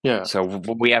 Yeah. So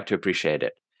we have to appreciate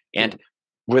it. And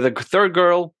with a third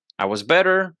girl, I was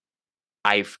better.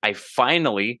 I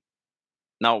finally,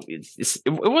 now it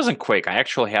wasn't quick. I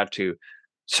actually had to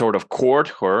sort of court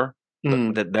her.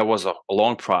 That was a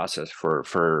long process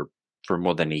for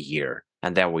more than a year,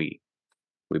 and then we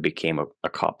became a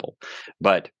couple.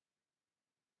 But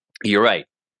you're right.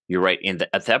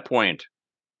 At that point,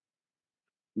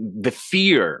 the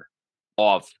fear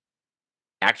of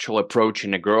actual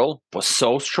approaching a girl was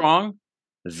so strong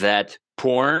that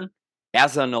porn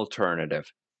as an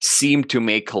alternative seemed to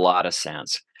make a lot of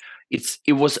sense.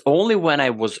 It was only when I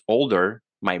was older,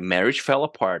 my marriage fell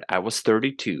apart. I was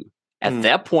 32. At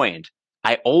that point,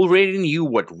 I already knew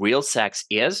what real sex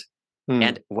is.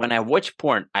 And when I watched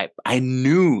porn, I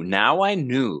knew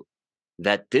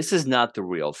that this is not the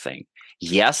real thing.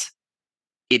 Yes,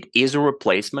 it is a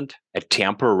replacement, a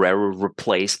temporary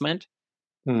replacement.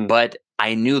 But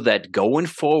I knew that going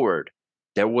forward,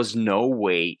 there was no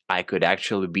way I could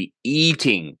actually be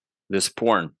eating this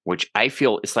porn, which I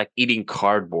feel is like eating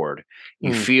cardboard.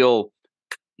 You feel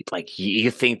like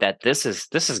you think that this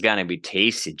is going to be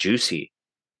tasty, juicy.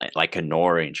 like an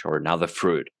orange or another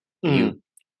fruit.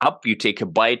 You take a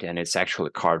bite and it's actually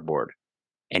cardboard.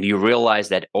 And you realize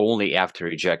that only after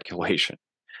ejaculation.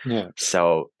 Yeah.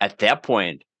 So at that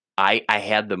point, I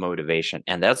had the motivation.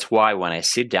 And that's why when I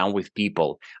sit down with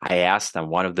people, I ask them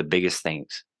one of the biggest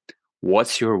things: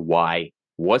 what's your why?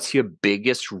 What's your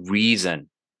biggest reason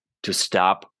to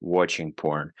stop watching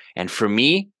porn? And for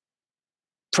me,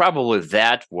 probably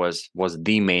that was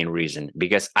the main reason,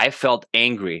 because I felt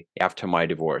angry after my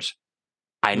divorce.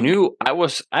 I knew I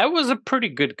was a pretty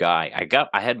good guy.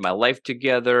 I had my life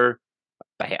together.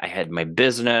 I had my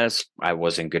business. I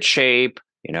was in good shape.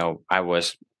 I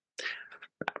was.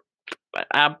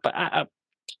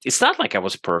 It's not like I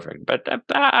was perfect, but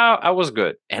I was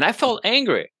good, and I felt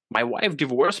angry. My wife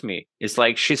divorced me. It's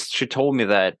like she told me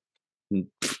that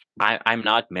I'm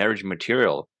not marriage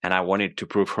material, and I wanted to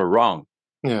prove her wrong.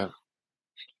 Yeah.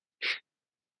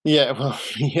 Yeah, well,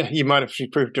 yeah, you might have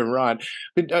proved her right.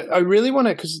 But I really want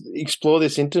to explore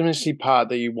this intimacy part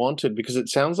that you wanted, because it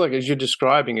sounds like, as you're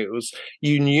describing it,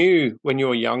 you knew when you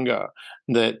were younger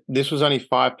that this was only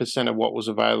 5% of what was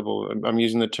available. I'm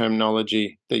using the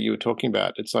terminology that you were talking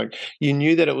about. It's like you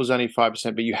knew that it was only 5%,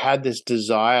 but you had this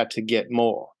desire to get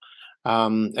more.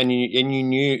 And you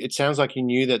knew, it sounds like you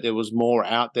knew that there was more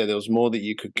out there. There was more that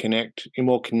you could connect,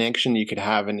 more connection you could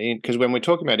have. And because when we're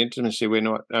talking about intimacy, we're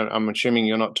not, I'm assuming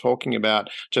you're not talking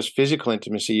about just physical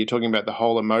intimacy. You're talking about the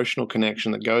whole emotional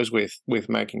connection that goes with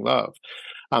making love.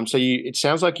 So it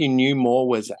sounds like you knew more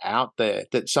was out there,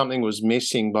 that something was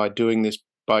missing by doing this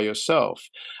by yourself.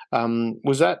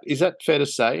 Is that fair to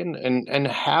say?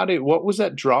 And what was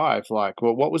that drive like?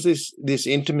 Well, what was this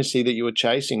intimacy that you were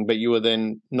chasing, but you were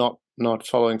then not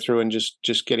following through and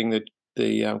just getting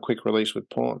the quick release with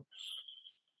porn?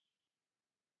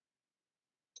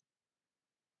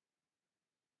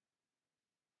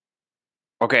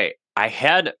 Okay, I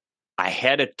had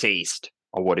a taste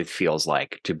of what it feels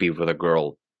like to be with a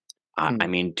girl. I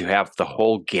mean, to have the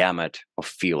whole gamut of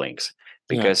feelings.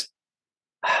 Because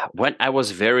when I was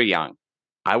very young,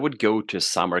 I would go to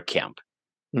summer camp,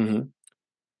 Mm-hmm.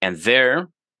 and there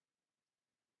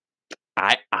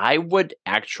I would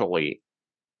actually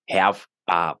have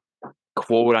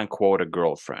quote unquote a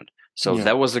girlfriend. So Yeah.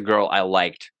 that was a girl I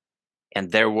liked,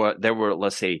 and there were,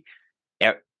 let's say,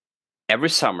 every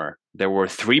summer there were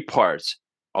 3 parts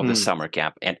of the summer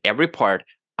camp, and every part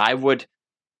I would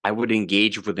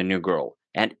engage with a new girl,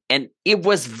 and it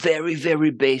was very,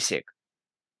 very basic,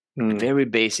 very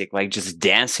basic, like just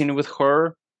dancing with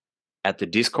her at the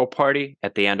disco party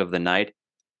at the end of the night,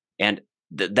 and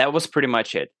that was pretty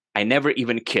much it. I never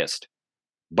even kissed,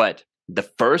 but the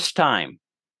first time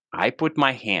I put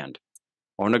my hand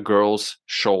on a girl's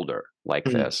shoulder like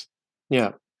this,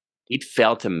 Yeah. it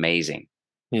felt amazing.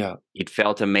 Yeah. It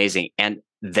felt amazing. And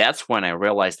that's when I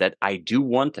realized that I do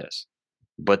want this.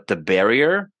 But the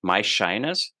barrier, my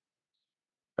shyness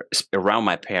around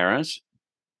my parents,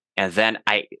 and then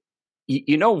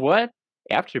you know what?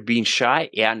 After being shy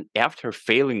and after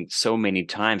failing so many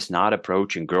times, not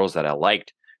approaching girls that I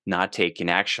liked, not taking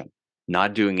action,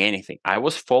 not doing anything, I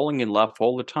was falling in love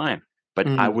all the time. But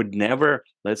I would never,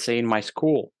 let's say in my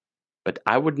school, but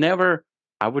I would never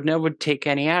take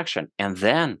any action. And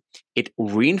then it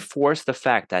reinforced the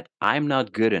fact that I'm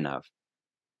not good enough.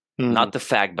 Not the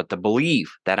fact, but the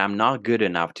belief that I'm not good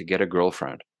enough to get a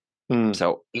girlfriend.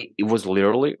 So it was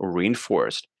literally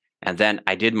reinforced. And then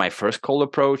I did my first cold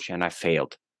approach and I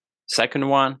failed. Second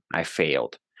one, I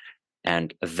failed.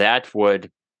 And that would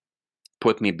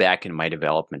put me back in my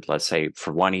development, let's say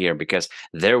for 1 year, because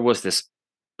there was this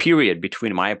period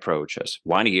between my approaches,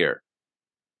 1 year.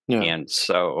 Yeah. And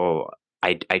so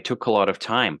I took a lot of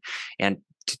time. And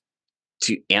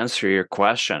to answer your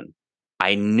question,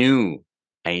 I knew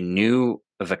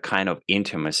the kind of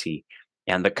intimacy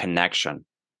and the connection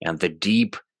and the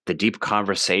deep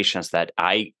conversations that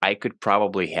I could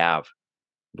probably have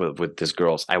with these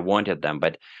girls. I wanted them,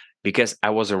 but because I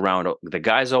was around the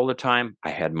guys all the time, I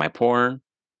had my porn,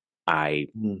 I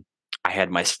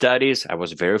had my studies, I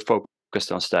was very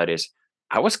focused on studies.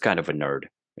 I was kind of a nerd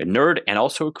and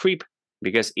also a creep,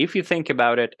 because if you think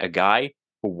about it, a guy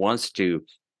who wants to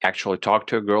actually talk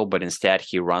to a girl, but instead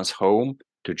he runs home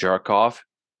to jerk off,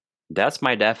 that's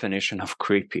my definition of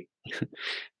creepy.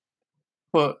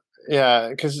 Well, yeah,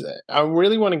 because I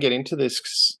really want to get into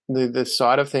this, the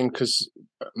side of things, because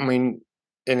I mean,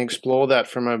 and explore that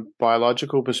from a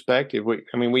biological perspective.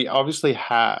 We obviously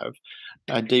have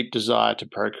a deep desire to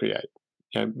procreate.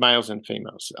 males and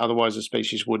females. Otherwise, the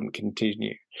species wouldn't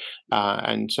continue.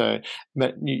 And so,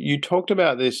 but you talked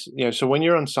about this. So when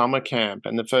you're on summer camp,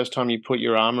 and the first time you put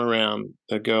your arm around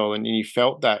the girl, and you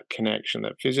felt that connection,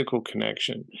 that physical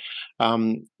connection,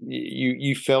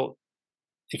 you felt,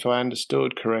 if I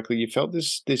understood correctly, you felt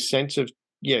this sense of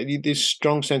this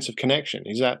strong sense of connection.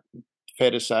 Is that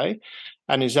fair to say?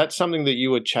 And is that something that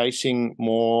you were chasing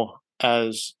more?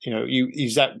 As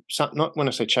is that not, when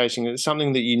I say chasing, it's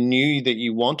something that you knew that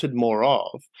you wanted more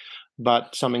of,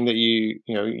 but something that you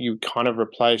kind of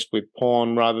replaced with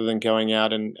porn rather than going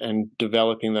out and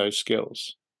developing those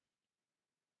skills?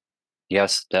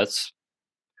 Yes,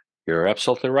 you're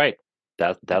absolutely right.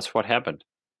 That's what happened.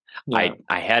 Yeah.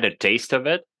 I had a taste of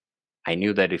it. I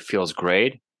knew that it feels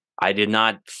great. I did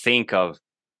not think about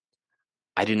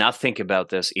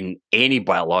this in any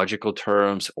biological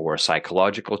terms or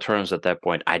psychological terms at that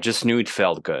point. I just knew it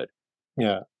felt good.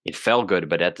 Yeah. It felt good,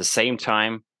 but at the same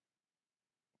time,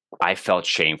 I felt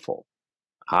shameful.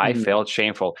 Felt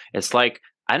shameful. It's like,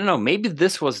 I don't know, maybe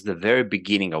this was the very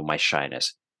beginning of my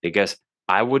shyness, because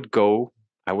I would go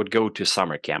to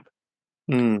summer camp,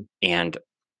 and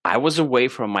I was away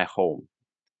from my home,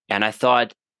 and I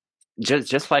thought,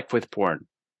 just like with porn,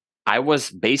 I was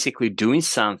basically doing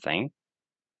something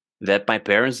that my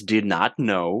parents did not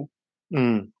know.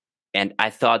 And I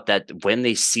thought that when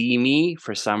they see me,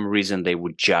 for some reason, they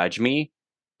would judge me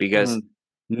because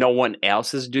no one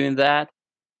else is doing that.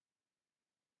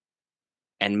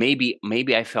 And maybe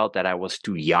I felt that I was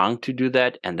too young to do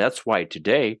that. And that's why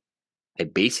today I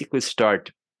basically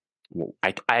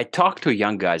I talk to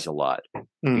young guys a lot,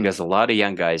 because a lot of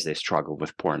young guys, they struggle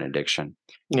with porn addiction.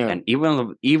 Yeah. And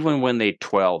even when they're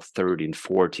 12, 13,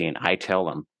 14, I tell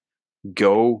them,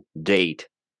 go date.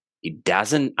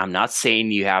 I'm not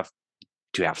saying you have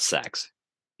to have sex.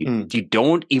 You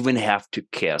don't even have to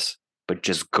kiss, but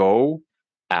just go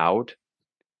out,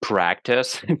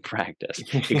 practice,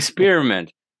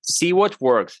 experiment, see what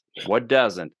works, what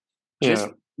doesn't.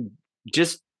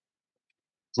 Just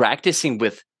practicing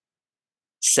with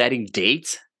setting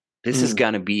dates. This is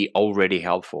going to be already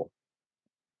helpful.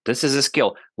 This is a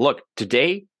skill. Look,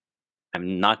 today,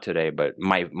 but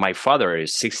my father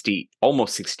is 60,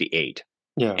 almost 68.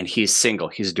 Yeah. And he's single.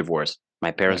 He's divorced.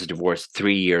 My parents divorced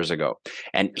 3 years ago.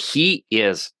 And he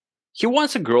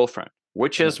wants a girlfriend,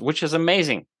 which is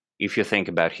amazing if you think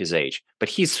about his age. But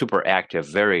he's super active,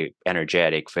 very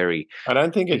energetic, very. I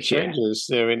don't think it changes.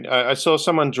 I mean, I saw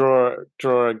someone draw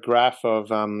a graph of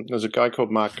there's a guy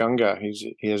called Mark Gungor.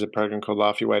 He has a program called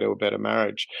Laugh Your Way to a Better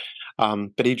Marriage.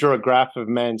 But he drew a graph of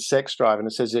man's sex drive, and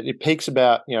it says that it peaks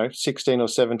about 16 or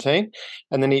 17,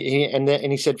 and then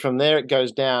he said from there it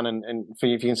goes down, and if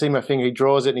you can see my finger, he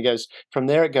draws it, and he goes, from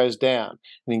there it goes down,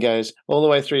 and he goes all the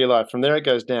way through your life. From there it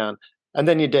goes down, and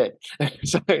then you're dead.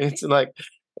 So it's like,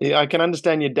 I can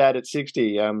understand your dad at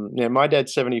 60. My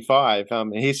dad's 75.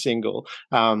 He's single.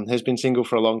 Has been single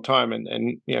for a long time,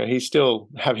 and he's still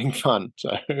having fun.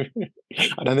 So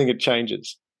I don't think it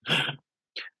changes.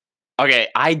 Okay,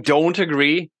 I don't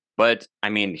agree, but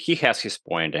I mean, he has his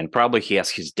point, and probably he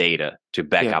has his data to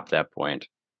back up that point.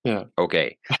 Yeah.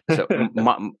 Okay. So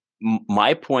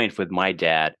my point with my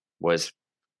dad was,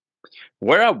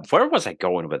 where was I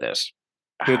going with this?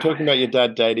 You were talking about your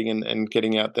dad dating and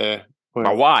getting out there.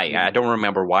 Why? I don't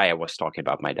remember why I was talking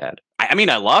about my dad. I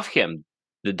mean, I love him.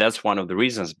 That's one of the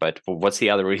reasons, but what's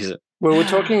the other reason? Well, we're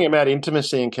talking about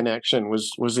intimacy and connection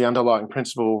was the underlying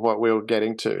principle of what we were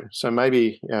getting to. So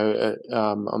maybe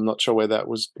I'm not sure where that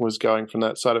was going from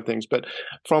that side of things, but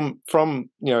from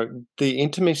the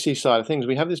intimacy side of things,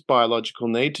 we have this biological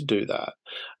need to do that.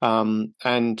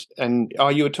 And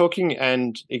you were talking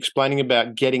and explaining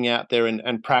about getting out there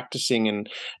and practicing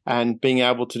and being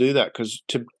able to do that, because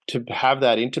to have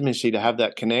that intimacy, to have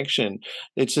that connection,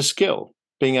 it's a skill.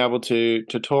 Being able to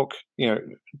talk,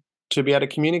 to be able to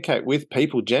communicate with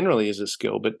people generally is a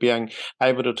skill, but being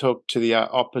able to talk to the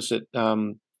opposite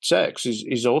sex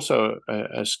is also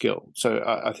a skill. So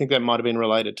I think that might have been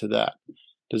related to that.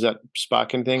 Does that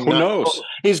spark anything? Who knows?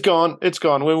 He's gone. It's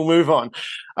gone. We will move on.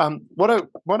 What I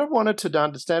wanted to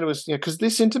understand was, because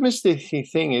this intimacy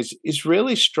thing is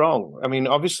really strong. I mean,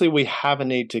 obviously we have a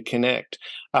need to connect,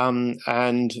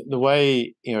 and the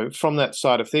way from that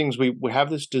side of things, we have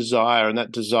this desire, and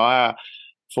that desire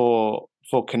for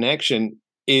connection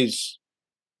is,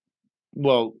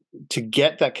 well, to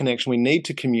get that connection, we need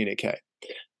to communicate.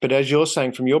 But as you're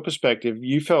saying, from your perspective,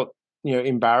 you felt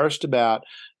embarrassed about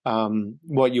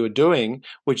what you were doing,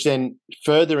 which then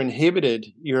further inhibited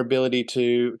your ability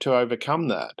to overcome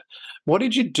that. What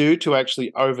did you do to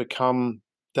actually overcome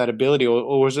that ability,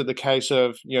 or was it the case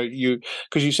of, you,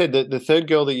 because you said that the third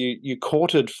girl that you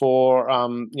courted for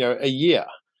a year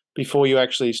before you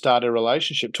actually started a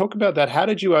relationship? Talk about that. How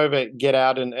did you get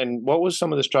out, and what was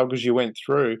some of the struggles you went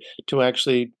through to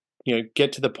actually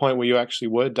get to the point where you actually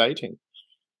were dating?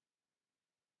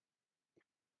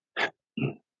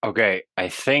 Okay, I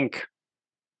think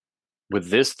with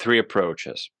these three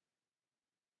approaches,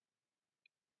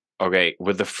 okay,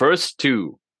 with the first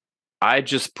two, I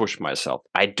just pushed myself.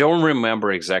 I don't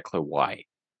remember exactly why.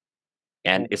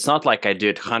 And it's not like I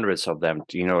did hundreds of them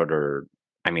in order,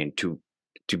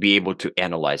 to be able to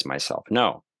analyze myself.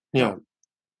 No. Yeah.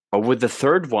 But with the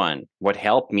third one, what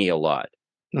helped me a lot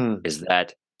is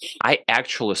that I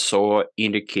actually saw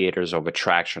indicators of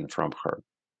attraction from her.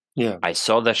 Yeah. I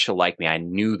saw that she liked me. I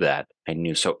knew that.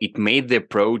 So it made the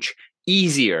approach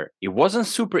easier. It wasn't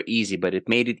super easy, but it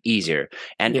made it easier.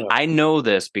 And I know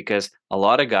this because a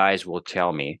lot of guys will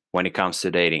tell me when it comes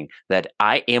to dating that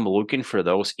I am looking for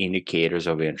those indicators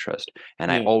of interest.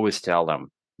 And I always tell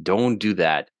them, don't do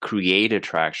that. Create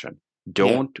attraction.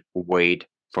 Don't wait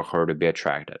for her to be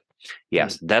attracted.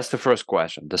 Yes, that's the first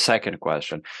question. The second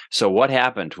question. So what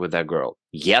happened with that girl?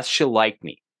 Yes, she liked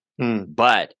me,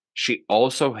 but she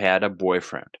also had a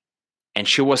boyfriend. And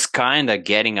she was kind of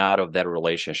getting out of that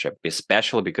relationship,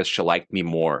 especially because she liked me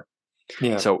more.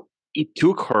 Yeah. So it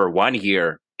took her 1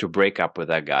 year to break up with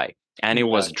that guy. And it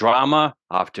was drama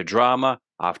after drama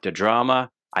after drama.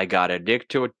 I got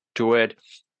addicted to it.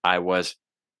 I was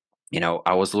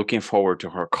looking forward to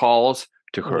her calls,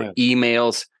 to her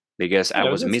emails, because I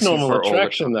was missing normal her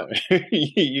attraction, though.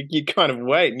 you kind of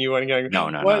wait, and you want to go.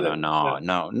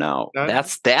 No.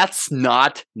 That's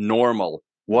not normal.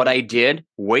 What I did,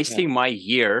 wasting my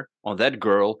year on that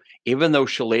girl, even though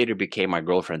she later became my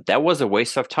girlfriend, that was a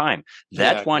waste of time.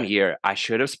 That 1 year I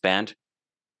should have spent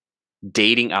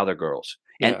dating other girls.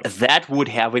 And that would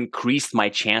have increased my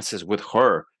chances with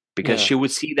her, because she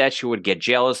would see that, she would get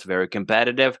jealous, very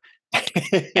competitive,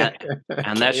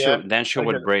 and she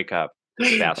would break up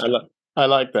faster. I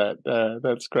like that.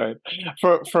 That's great.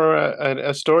 For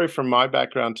a story from my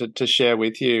background to share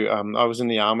with you, I was in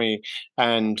the army,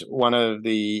 and when I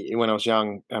was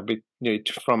young,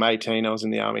 from 18, I was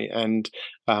in the army, and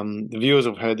the viewers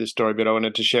have heard this story, but I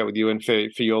wanted to share it with you and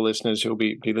for your listeners who'll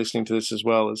be listening to this as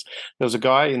well. Is there was a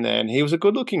guy in there, and he was a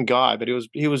good-looking guy, but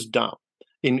he was dumb.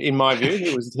 In my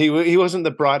view, he wasn't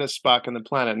the brightest spark on the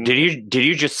planet. And did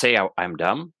you just say I'm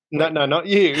dumb? No, not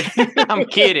you. I'm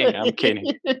kidding.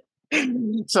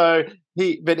 So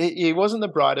he wasn't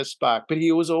the brightest spark, but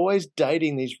he was always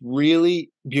dating these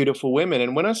really beautiful women.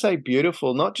 And when I say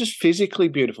beautiful, not just physically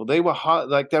beautiful, they were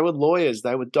they were lawyers,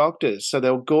 they were doctors, so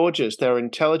they were gorgeous, they were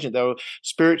intelligent, they were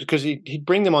spiritual, because he'd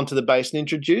bring them onto the base and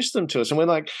introduce them to us. And we're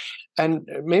like, and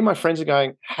me and my friends are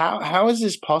going, how is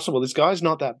this possible? This guy's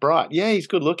not that bright. Yeah, he's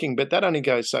good looking, but that only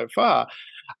goes so far.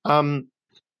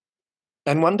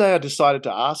 And one day I decided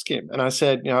to ask him, and I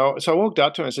said, so I walked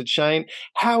up to him and I said, Shane,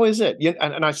 how is it?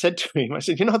 And I said to him, I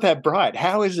said, you're not that bright.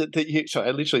 How is it that you, so I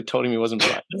literally told him he wasn't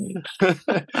bright.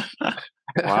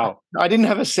 Wow. I didn't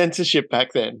have a censorship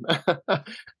back then.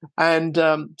 And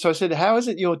so I said, how is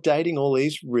it you're dating all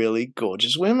these really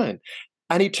gorgeous women?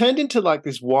 And he turned into like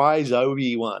this wise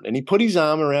Obi-Wan, and he put his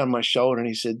arm around my shoulder and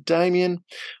he said, Damien,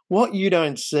 what you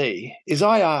don't see is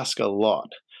I ask a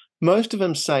lot. Most of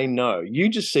them say no. You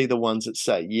just see the ones that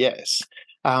say yes.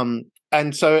 And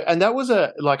that was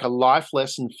a life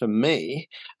lesson for me,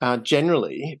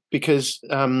 generally, because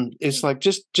it's like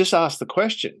just ask the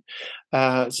question.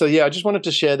 I just wanted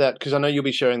to share that, because I know you'll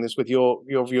be sharing this with your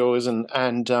viewers,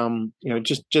 and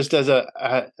just as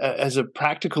a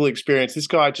practical experience, this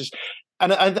guy just.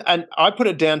 And I put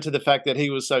it down to the fact that he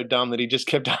was so dumb that he just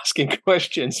kept asking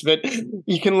questions. But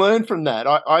you can learn from that.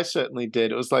 I certainly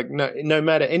did. It was like no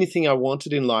matter anything I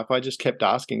wanted in life, I just kept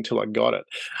asking till I got it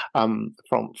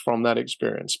from that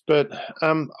experience. But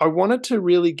I wanted to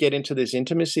really get into this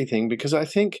intimacy thing, because I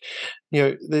think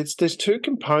there's two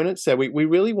components there. We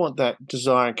really want that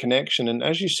desire and connection. And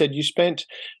as you said,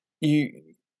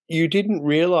 you didn't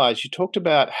realize, you talked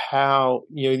about how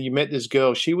you met this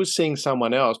girl, she was seeing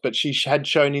someone else, but she had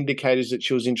shown indicators that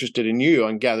she was interested in you,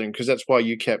 I'm gathering, because that's why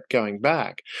you kept going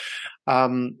back.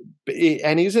 And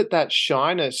is it that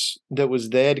shyness that was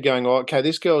there to going, okay,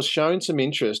 this girl's shown some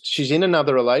interest, she's in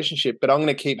another relationship, but I'm going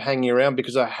to keep hanging around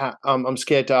because I'm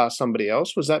scared to ask somebody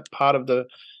else? Was that part of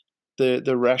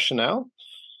the rationale?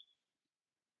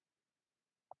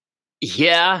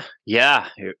 Yeah,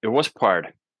 it was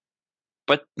part.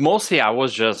 But mostly I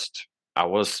was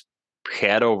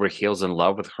head over heels in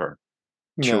love with her.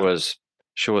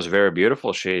 She was very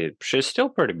beautiful. She's still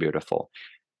pretty beautiful.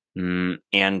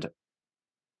 And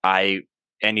I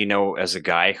as a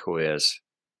guy who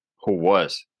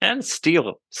was and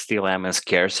still am in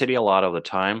scarcity a lot of the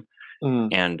time,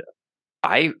 and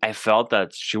I felt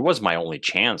that she was my only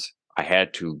chance. I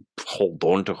had to hold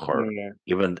on to her,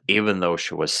 even though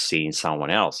she was seeing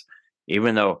someone else.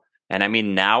 Even though, and I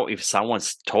mean, now if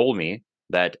someone's told me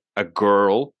that a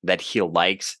girl that he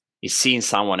likes is seeing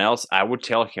someone else, I would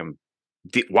tell him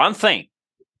the one thing: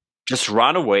 just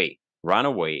run away,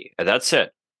 That's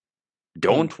it.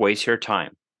 Don't waste your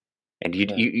time. And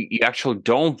you actually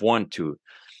don't want to.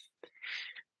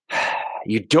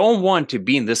 You don't want to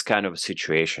be in this kind of a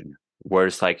situation where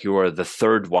it's like you are the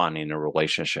third one in a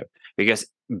relationship, because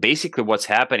basically what's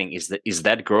happening is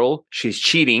that girl, she's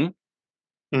cheating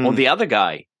on the other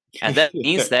guy, and that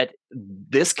means that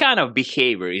this kind of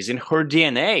behavior is in her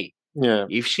DNA. Yeah.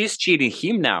 If she's cheating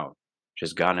him now,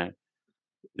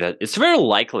 it's very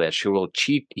likely that she will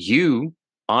cheat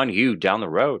on you down the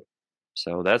road.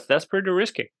 So that's pretty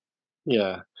risky.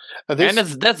 Yeah. And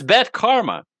that's bad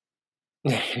karma.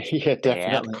 Yeah,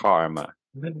 definitely. Bad karma.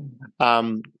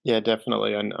 Yeah,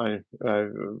 definitely. And I've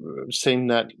seen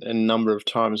that a number of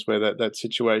times where that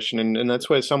situation, and that's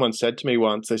where someone said to me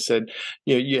once, they said,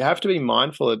 you have to be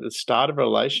mindful at the start of a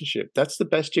relationship. That's the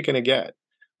best you're going to get.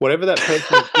 Whatever that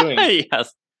person is doing.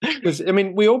 Yes. Because I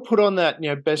mean, we all put on that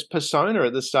best persona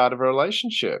at the start of a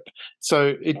relationship,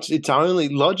 so it's only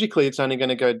logically it's only going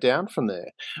to go down from there.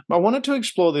 I wanted to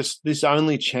explore this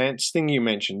only chance thing you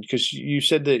mentioned, because you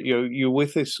said that you're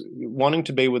with this, wanting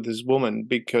to be with this woman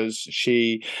because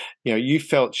she, you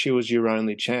felt she was your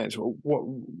only chance.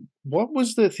 What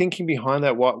was the thinking behind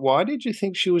that? Why did you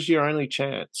think she was your only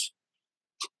chance?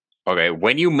 Okay,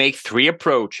 when you make 3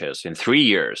 approaches in 3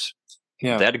 years,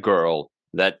 that girl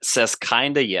that says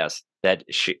kinda yes, that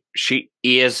she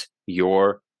is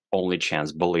your only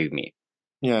chance, believe me.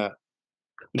 Yeah.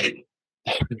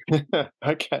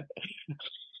 Okay.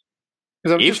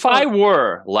 If I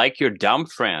were like your dumb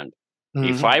friend,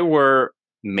 if I were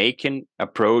making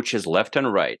approaches left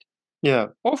and right,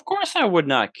 of course I would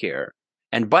not care.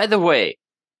 And by the way,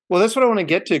 well, that's what I want to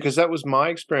get to, because that was my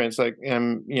experience. Like,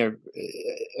 and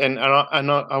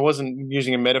I wasn't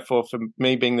using a metaphor for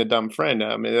me being the dumb friend.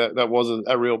 I mean, that was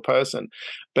a real person.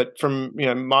 But from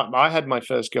I had my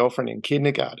first girlfriend in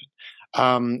kindergarten,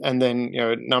 and then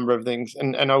a number of things,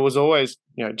 and I was always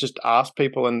just ask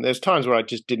people. And there's times where I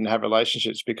just didn't have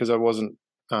relationships because I wasn't.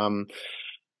 I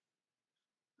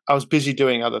was busy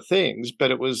doing other things,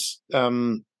 but it was.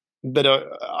 But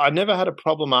I never had a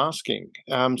problem asking.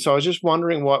 So I was just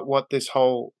wondering what this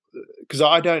whole, because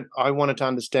I wanted to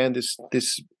understand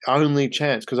this only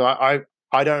chance, because I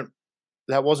don't,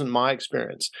 that wasn't my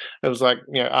experience. It was like,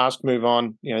 ask, move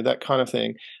on, that kind of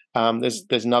thing.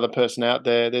 There's another person out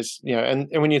there. There's, and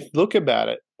when you look about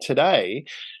it today,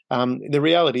 the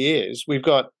reality is we've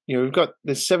got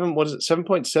there's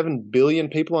 7.7 billion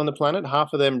people on the planet.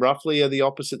 Half of them roughly are the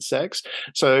opposite sex.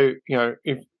 So,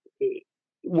 if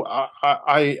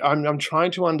I'm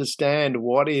trying to understand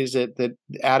what is it that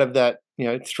out of that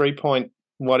 3 point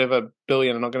whatever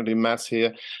billion, I'm not going to do maths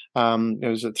here. It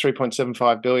was at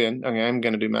 3.75 billion. Okay, I'm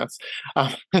going to do maths.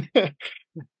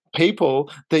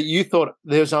 People that you thought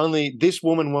there's only this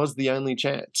woman was the only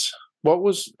chance.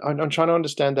 I'm trying to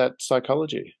understand that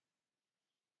psychology.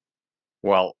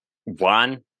 Well,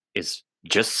 one is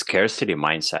just scarcity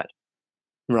mindset.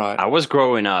 Right. I was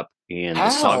growing up in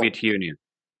the Soviet Union.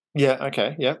 Yeah.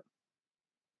 Okay. Yeah.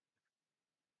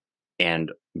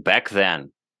 And back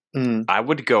then, I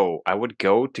would go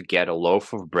to get a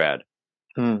loaf of bread,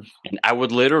 and I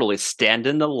would literally stand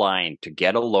in the line to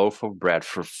get a loaf of bread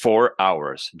for 4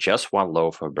 hours, just one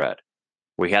loaf of bread.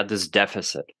 We had this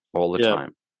deficit all the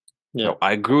time. Yeah. So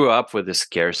I grew up with this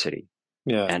scarcity.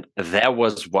 Yeah. And that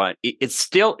was what it's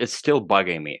still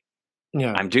bugging me.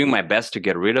 Yeah. I'm doing my best to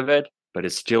get rid of it, but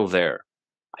it's still there.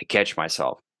 I catch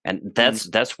myself. And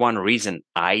that's one reason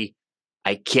I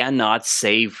cannot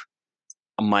save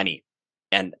money.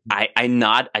 And I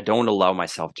don't allow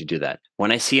myself to do that.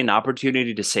 When I see an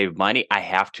opportunity to save money, I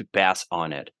have to pass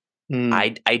on it.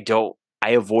 I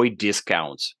avoid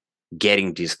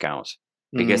getting discounts,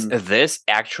 because this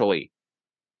actually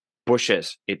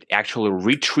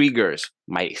re-triggers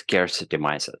my scarcity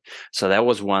mindset. So that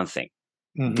was one thing.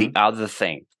 The other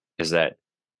thing is that,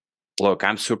 look,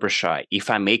 I'm super shy. If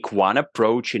I make one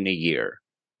approach in a year,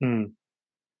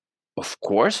 of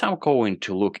course I'm going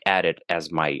to look at it as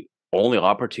my only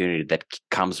opportunity that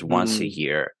comes once a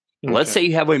year. Okay. Let's say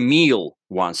you have a meal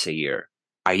once a year.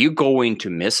 Are you going to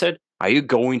miss it? Are you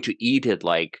going to eat it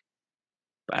like,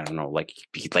 I don't know, like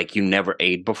you never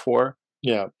ate before?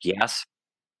 Yeah. Yes.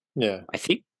 Yeah. I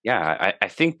think, I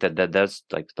think that's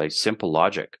like simple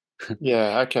logic.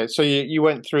 Yeah. Okay. So you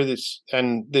went through this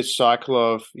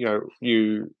cycle of,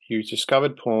 you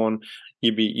discovered porn.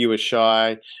 You were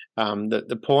shy.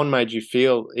 The porn made you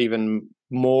feel even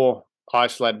more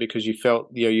isolated because you felt,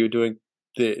 you were doing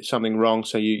something wrong.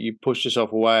 So you pushed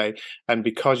yourself away, and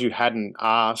because you hadn't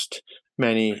asked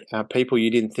many people,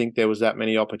 you didn't think there was that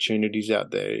many opportunities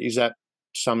out there. Is that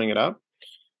summing it up?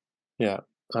 Yeah.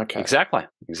 Okay. Exactly.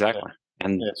 Yeah.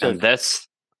 And Yeah. So and that's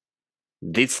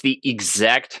the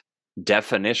exact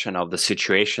definition of the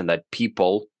situation that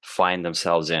people find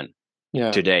themselves in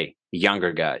yeah. today,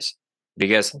 younger guys.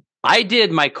 Because I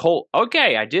did my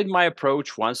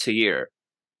approach once a year,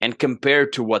 and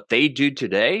compared to what they do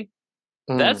today,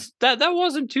 Mm, that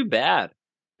wasn't too bad,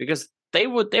 because they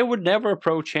would never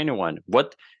approach anyone.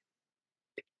 What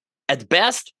At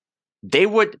best, they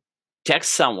would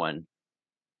text someone,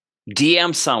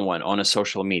 DM someone on a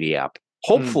social media app, mm,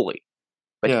 hopefully.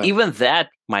 But yeah. even that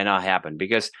might not happen,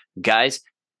 because, guys,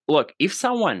 look, if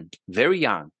someone very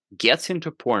young gets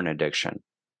into porn addiction,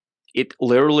 it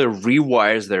literally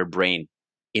rewires their brain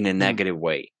in a Mm, negative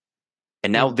way.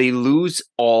 And now mm, they lose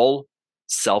all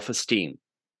self-esteem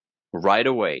right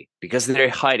away, because they're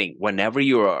hiding. Whenever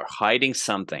you are hiding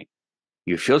something,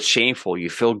 you feel shameful, you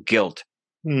feel guilt.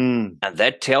 mm. And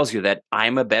that tells you that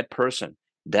I'm a bad person.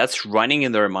 That's running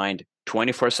in their mind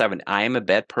 24/7. I am a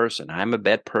bad person. I'm a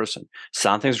bad person.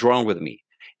 Something's wrong with me.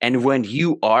 And when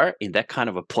you are in that kind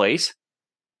of a place,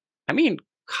 I mean,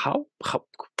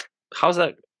 how's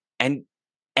that? And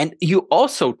you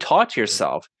also taught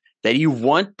yourself that you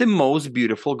want the most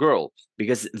beautiful girl,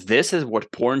 because this is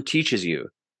what porn teaches you.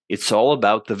 It's all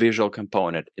about the visual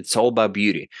component. It's all about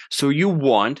beauty. So you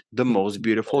want the most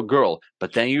beautiful girl,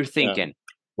 but then you're Yeah. thinking,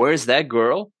 where's that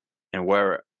girl, and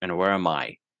where am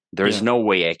I? There's Yeah. no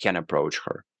way I can approach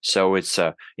her. So it's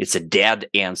a dead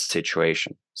end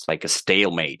situation. It's like a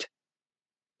stalemate.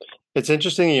 It's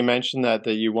interesting you mentioned that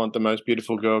you want the most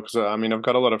beautiful girl, because I mean, I've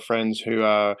got a lot of friends who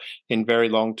are in very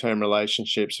long-term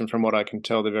relationships, and from what I can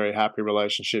tell, they're very happy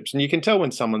relationships. And you can tell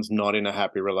when someone's not in a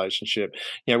happy relationship.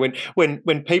 When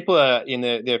people are in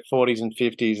their 40s and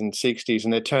 50s and 60s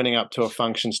and they're turning up to a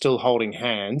function still holding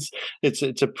hands,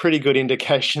 it's a pretty good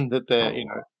indication that they're,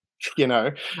 you know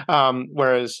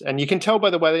whereas, and you can tell by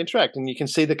the way they interact, and you can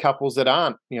see the couples that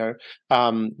aren't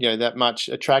that much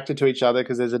attracted to each other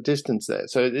because there's a distance there.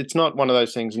 So it's not one of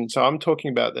those things. And so I'm talking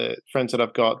about the friends that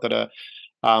I've got that are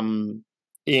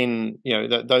in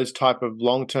those type of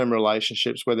long-term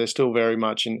relationships where they're still very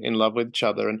much in love with each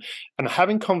other, and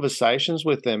having conversations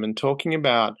with them and talking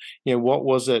about what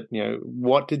was it,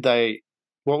 what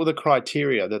were the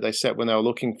criteria that they set when they were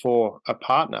looking for a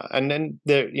partner. And then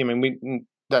there,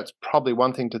 that's probably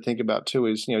one thing to think about too,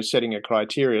 is setting a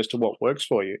criteria as to what works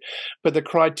for you. But the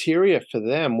criteria for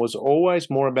them was always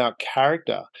more about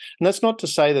character. And that's not to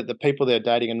say that the people they're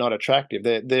dating are not attractive.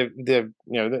 From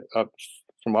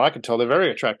what I can tell, they're very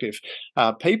attractive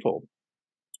people,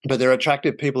 but they're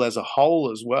attractive people as a whole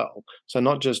as well. So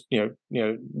not just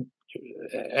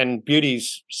and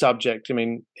beauty's subject. I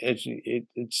mean,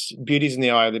 it's beauty's in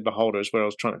the eye of the beholder is where I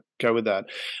was trying to go with that.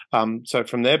 So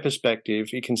from their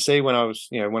perspective, you can see when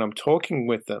when I'm talking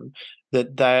with them,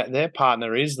 that their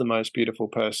partner is the most beautiful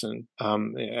person,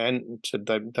 and so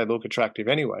they look attractive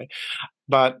anyway.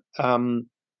 But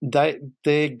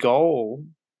their goal,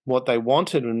 what they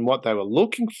wanted and what they were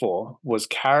looking for, was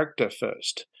character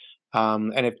first.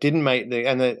 And if didn't make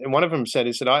and one of them said,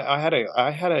 he said, I had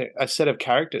a set of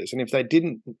characters, and if they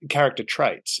didn't, character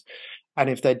traits, and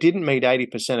if they didn't meet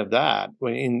 80% of that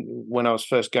when I was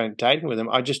first going dating with them,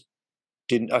 I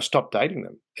stopped dating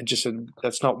them. It just said,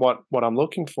 that's not what I'm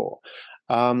looking for.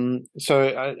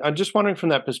 So I'm just wondering from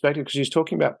that perspective, because he's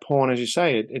talking about porn, as you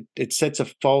say, it sets a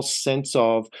false sense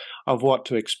of what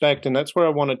to expect, and that's where I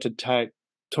wanted to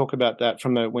talk about that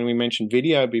from when we mentioned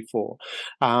video before.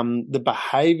 The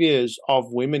behaviours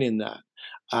of women in that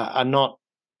are not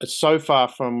so far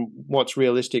from what's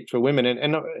realistic for women,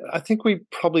 and I think we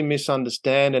probably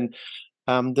misunderstand, and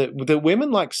that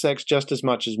women like sex just as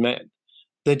much as men.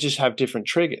 They just have different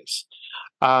triggers.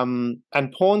 And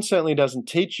porn certainly doesn't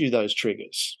teach you those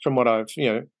triggers, from what I've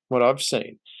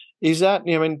seen. Is that,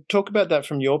 talk about that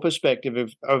from your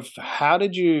perspective of how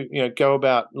did you, go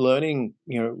about learning,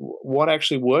 what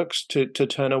actually works to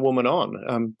turn a woman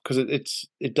on? Because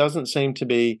it doesn't seem to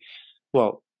be,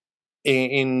 well,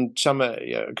 in some,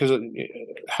 because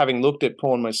having looked at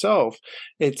porn myself,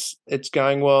 it's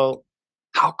going, well,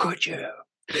 how could you?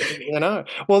 You know,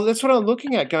 well, that's what I'm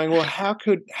looking at. Going, well,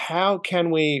 how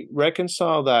can we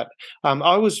reconcile that?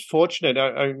 I was fortunate.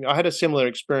 I had a similar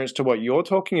experience to what you're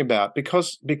talking about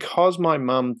because my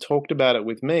mum talked about it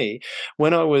with me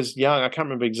when I was young. I can't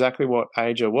remember exactly what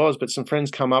age I was, but some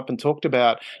friends come up and talked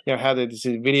about, you know, how there's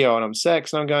a video on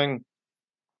sex, and I'm going,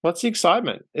 what's the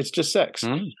excitement? It's just sex.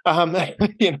 You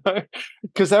know,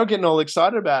 because they were getting all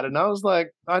excited about it. And I was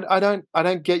like, I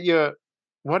don't get your,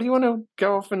 what do you want to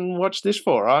go off and watch this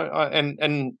for?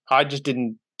 And I just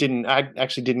I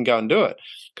actually didn't go and do it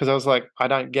because I was like, I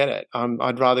don't get it.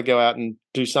 I'd rather go out and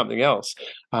do something else.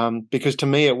 Because to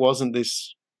me, it wasn't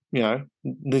this, you know,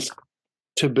 this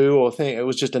taboo or thing. It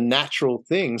was just a natural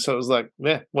thing. So it was like,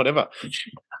 yeah, whatever.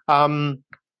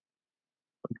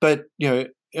 But, you know,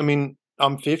 I mean,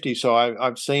 I'm 50, so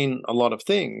I've seen a lot of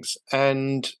things.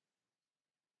 And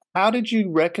how did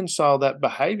you reconcile that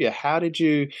behavior? How did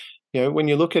you, you know, when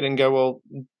you look at it and go, well,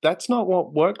 that's not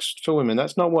what works for women.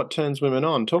 That's not what turns women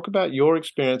on. Talk about your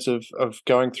experience of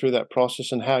going through that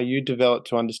process and how you developed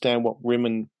to understand what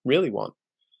women really want.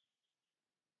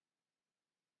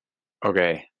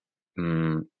 Okay.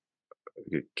 Can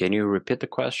you repeat the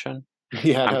question?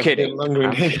 Yeah, I'm kidding.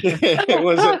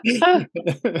 Was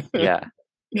it? Yeah.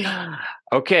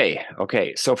 Okay.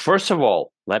 So first of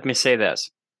all, let me say this.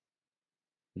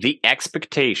 The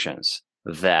expectations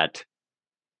that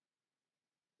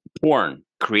porn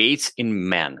creates in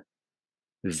men,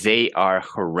 they are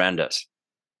horrendous.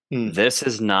 This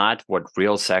is not what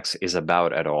real sex is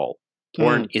about at all.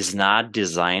 Porn is not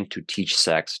designed to teach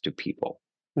sex to people.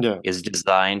 Yeah. It's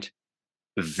designed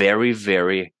very,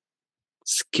 very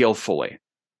skillfully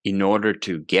in order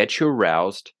to get you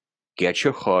aroused, get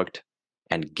you hooked,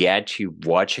 and get you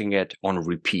watching it on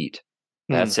repeat.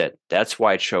 That's it. That's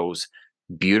why it shows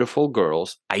beautiful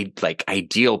girls, like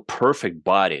ideal, perfect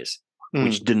bodies,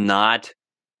 which do not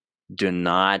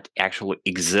actually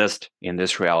exist in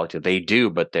this reality. They do,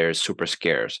 but they're super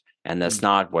scarce, and that's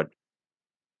not what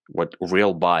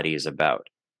real body is about.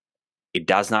 It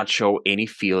does not show any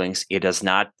feelings. It does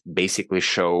not basically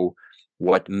show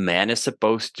what man is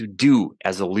supposed to do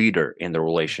as a leader in the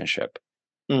relationship.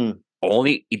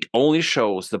 It only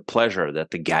shows the pleasure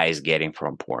that the guy is getting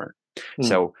from porn.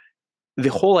 So the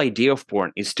whole idea of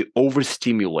porn is to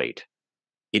overstimulate.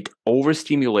 It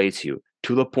overstimulates you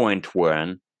to the point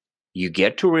when you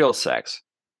get to real sex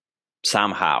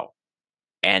somehow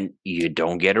and you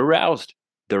don't get aroused.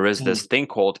 There is this thing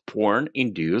called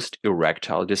porn-induced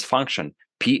erectile dysfunction,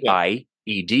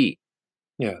 PIED.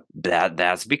 Yeah.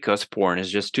 That's because porn is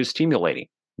just too stimulating.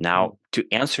 Now, to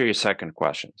answer your second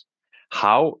question,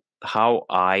 how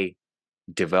I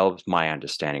developed my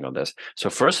understanding of this. So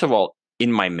first of all,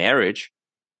 in my marriage,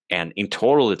 and in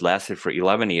total it lasted for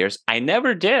 11 years, I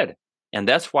never did. And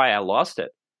that's why I lost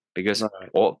it. Because,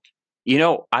 well, you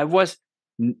know, I was,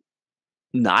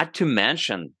 not to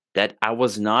mention that I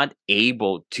was not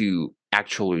able to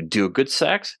actually do good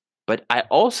sex, but I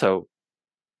also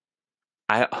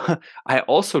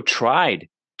tried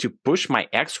to push my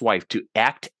ex-wife to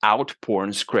act out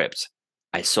porn scripts.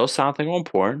 I saw something on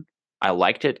porn, I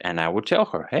liked it, and I would tell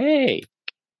her, hey,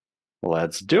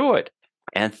 let's do it.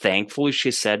 And thankfully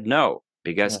she said no,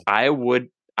 because I would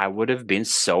have been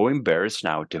so embarrassed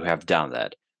now to have done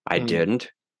that. I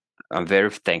didn't. I'm very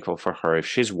thankful for her. If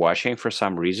she's watching for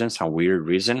some reason, some weird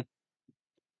reason,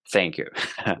 thank you.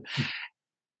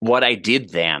 What I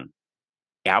did then,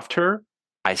 after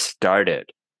I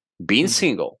started being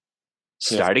single,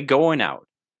 started going out.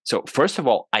 So first of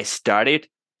all, I started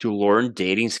to learn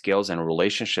dating skills and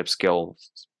relationship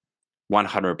skills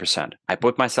 100%. I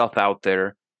put myself out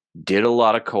there, did a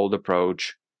lot of cold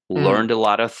approach, learned a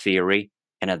lot of theory.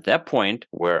 And at that point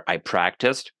where I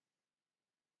practiced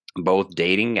both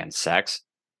dating and sex,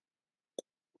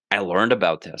 I learned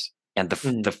about this. And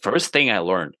the first thing I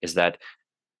learned is that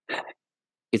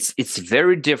it's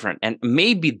very different. And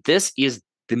maybe this is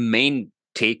the main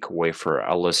takeaway for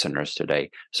our listeners today.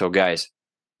 So guys,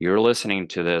 you're listening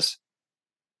to this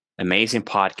amazing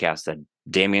podcast that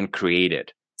Damien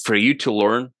created for you to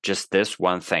learn just this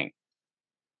one thing.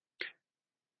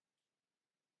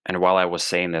 And while I was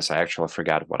saying this, I actually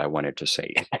forgot what I wanted to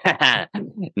say.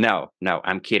 No,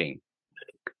 I'm kidding.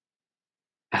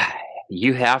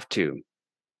 You have to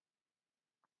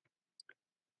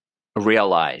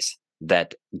realize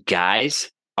that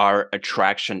guys, our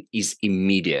attraction is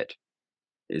immediate.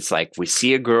 It's like we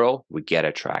see a girl, we get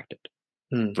attracted.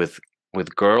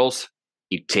 With girls,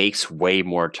 it takes way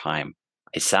more time.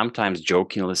 I sometimes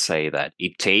jokingly say that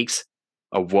it takes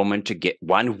a woman to get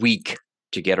 1 week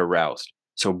to get aroused.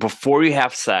 So before you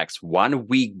have sex, 1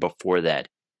 week before that,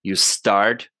 you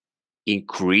start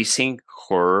increasing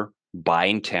her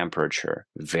buying temperature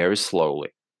very slowly,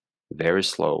 very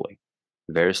slowly,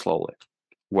 very slowly.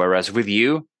 Whereas with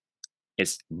you,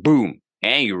 it's boom,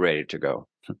 and you're ready to go.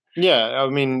 Yeah, I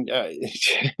mean,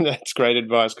 that's great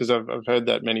advice, because I've heard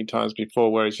that many times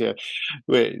before. Whereas, yeah,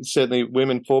 certainly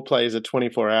women foreplay is a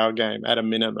 24-hour game at a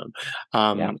minimum,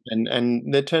 Yeah.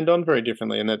 and they're turned on very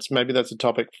differently. And that's a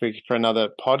topic for another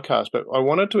podcast. But I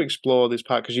wanted to explore this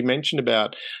part because you mentioned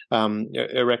about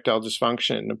erectile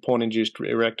dysfunction, porn-induced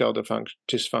erectile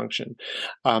dysfunction,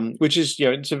 which is,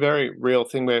 it's a very real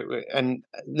thing. And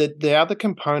the other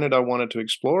component I wanted to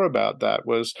explore about that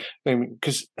was,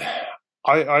 because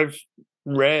I've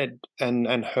read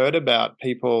and heard about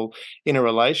people in a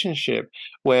relationship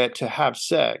where, to have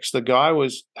sex, the guy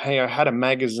had a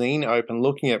magazine open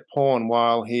looking at porn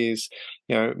while he's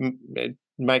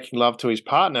making love to his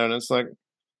partner, and it's like,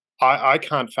 I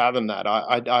can't fathom that.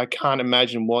 I can't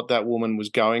imagine what that woman was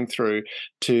going through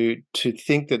to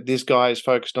think that this guy is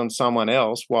focused on someone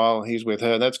else while he's with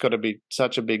her. That's got to be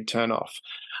such a big turnoff.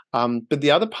 But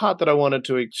the other part that I wanted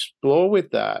to explore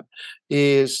with that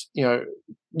is,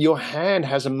 your hand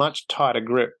has a much tighter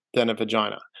grip than a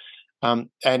vagina,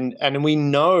 and we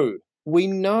know,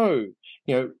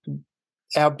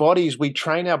 our bodies, we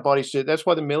train our bodies to. That's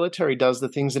why the military does the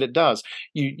things that it does.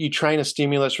 You train a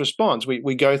stimulus response.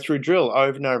 We go through drill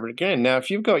over and over again. Now, if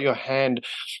you've got your hand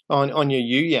on your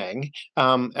yu yang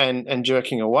and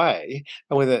jerking away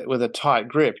with a tight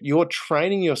grip, you're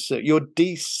training yourself. You're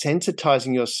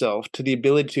desensitizing yourself to the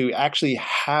ability to actually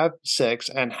have sex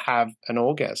and have an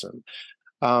orgasm.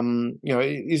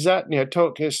 Is that,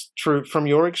 talk us through from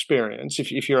your experience,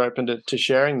 if you're open to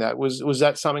sharing that, was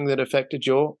that something that affected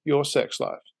your sex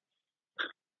life?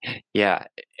 Yeah.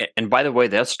 And by the way,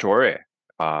 that story,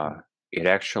 it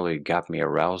actually got me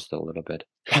aroused a little bit.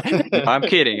 I'm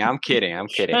kidding. Yeah.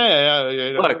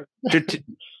 Look,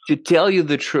 to tell you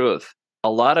the truth, a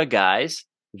lot of guys,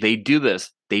 they do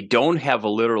this. They don't have a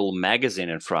literal magazine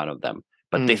in front of them,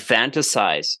 but they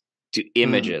fantasize to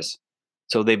images.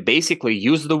 So they basically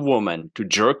use the woman to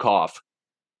jerk off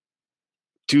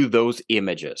to those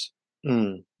images.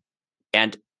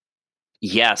 And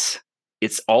yes,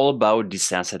 it's all about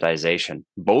desensitization,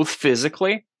 both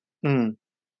physically,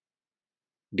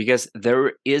 because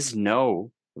there is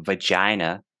no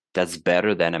vagina that's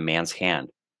better than a man's hand,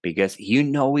 because you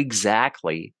know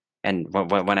exactly. And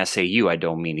when I say you, I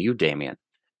don't mean you, Damien,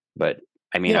 but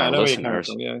I mean our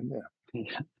listeners.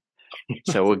 Yeah.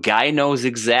 So a guy knows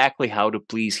exactly how to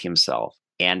please himself,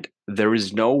 and there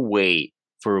is no way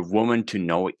for a woman to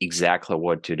know exactly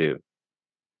what to do.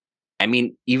 I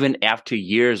mean, even after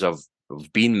years of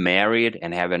being married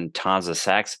and having tons of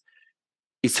sex,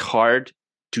 it's hard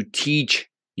to teach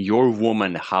your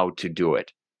woman how to do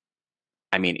it.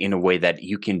 I mean, in a way that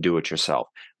you can do it yourself.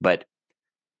 But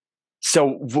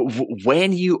so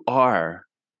when you are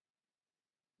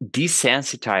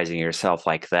desensitizing yourself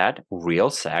like that, real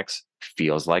sex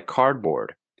feels like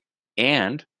cardboard.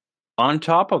 And on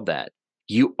top of that,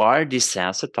 you are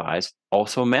desensitized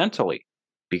also mentally,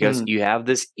 because you have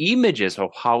these images of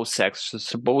how sex is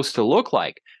supposed to look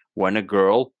like when a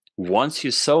girl wants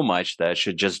you so much that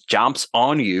she just jumps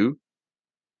on you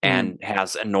and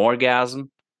has an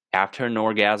orgasm after an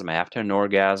orgasm after an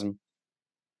orgasm.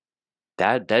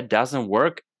 That doesn't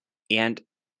work. And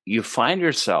you find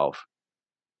yourself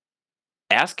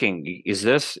asking, is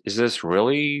this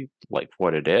really like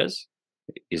what it is?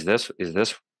 Is this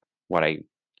what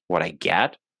I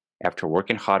get after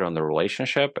working hard on the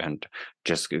relationship and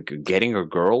just getting a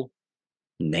girl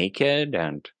naked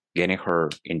and getting her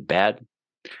in bed?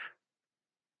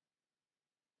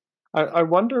 I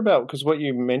wonder about, because what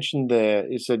you mentioned there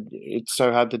is that it's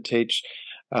so hard to teach,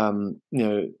 the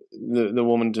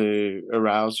woman to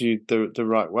arouse you the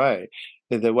right way.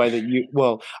 The way that I'm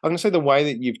going to say the way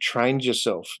that you've trained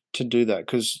yourself to do that,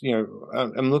 because,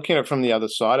 I'm looking at it from the other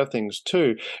side of things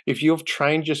too. If you've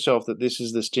trained yourself that this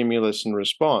is the stimulus and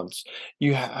response,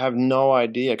 you have no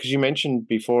idea, because you mentioned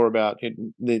before about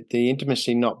the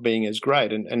intimacy not being as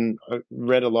great, and I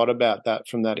read a lot about that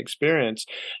from that experience,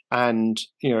 and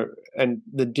and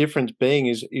the difference being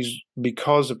is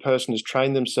because a person has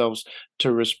trained themselves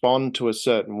to respond to a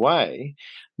certain way,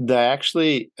 they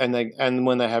actually, and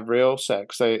when they have real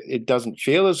sex, it doesn't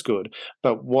feel as good.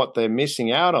 But what they're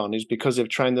missing out on is, because they've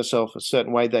trained themselves a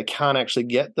certain way, they can't actually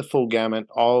get the full gamut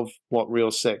of what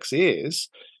real sex is,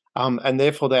 and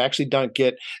therefore they actually don't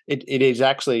get it. It is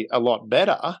actually a lot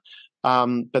better,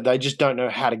 but they just don't know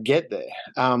how to get there,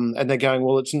 and they're going,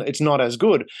 well, it's not as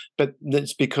good, but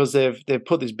it's because they've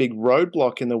put this big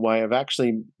roadblock in the way of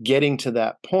actually getting to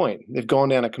that point. They've gone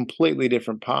down a completely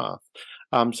different path.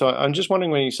 So I'm just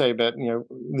wondering when you say about,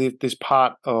 this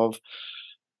part of,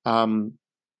 and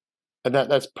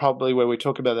that's probably where we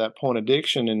talk about that porn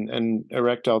addiction and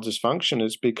erectile dysfunction,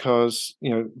 is because,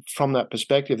 from that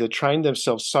perspective, they've trained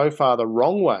themselves so far the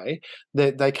wrong way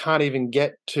that they can't even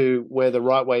get to where the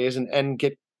right way is, and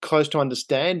get close to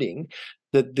understanding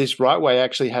that this right way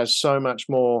actually has so much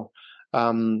more,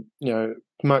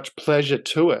 much pleasure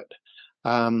to it.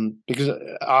 Because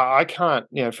I can't,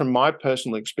 from my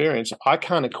personal experience, I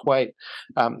can't equate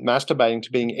masturbating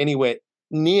to being anywhere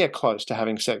near close to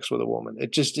having sex with a woman.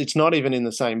 It's not even in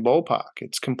the same ballpark.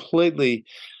 It's completely,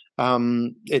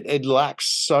 it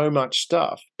lacks so much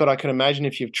stuff. But I can imagine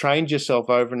if you've trained yourself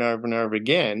over and over and over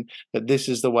again that this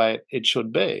is the way it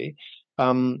should be,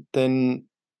 then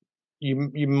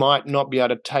you might not be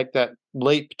able to take that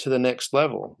leap to the next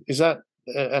level. Is that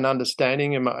an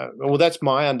understanding? Well, that's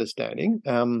my understanding,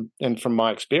 and from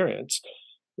my experience.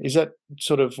 Is that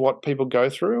sort of what people go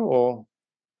through, or?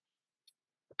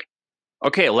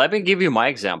 Okay, let me give you my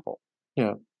example.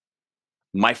 Yeah.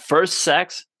 My first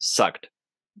sex sucked.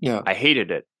 Yeah. I hated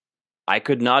it. I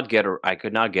could not get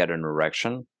an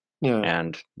erection. Yeah.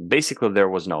 And basically there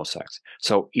was no sex.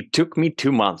 So it took me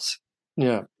 2 months.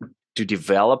 Yeah. To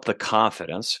develop the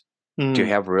confidence to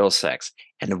have real sex.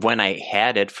 And when I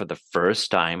had it for the first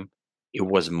time, it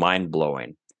was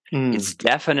mind-blowing. It's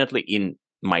definitely in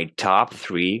my top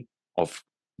 3 of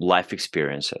life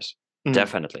experiences.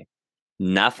 Definitely.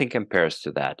 Nothing compares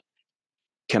to that.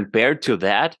 Compared to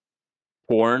that,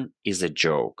 porn is a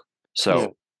joke.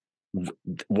 So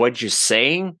what you're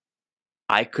saying,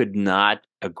 I could not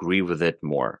agree with it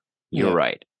more. You're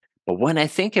right. But when I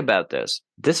think about this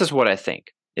is what I think.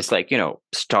 It's like,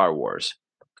 Star Wars.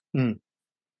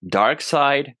 Dark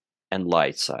side and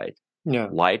light side. Yeah.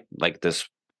 Light, like this,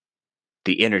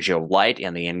 the energy of light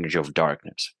and the energy of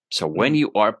darkness. So when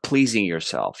you are pleasing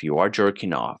yourself, you are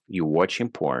jerking off, you're watching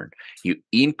porn, you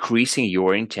increasing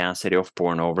your intensity of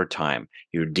porn over time,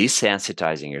 you're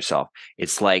desensitizing yourself.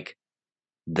 It's like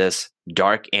this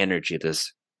dark energy,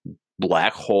 this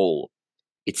black hole,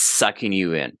 it's sucking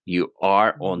you in. You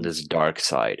are on this dark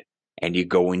side, and you're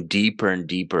going deeper and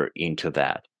deeper into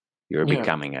that. You're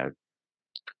becoming a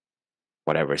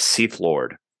Sith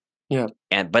Lord. Yeah.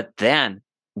 But then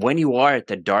when you are at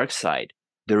the dark side,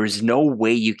 there is no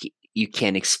way you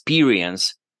can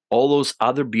experience all those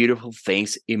other beautiful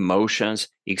things, emotions,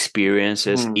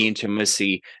 experiences,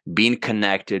 intimacy, being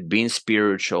connected, being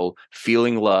spiritual,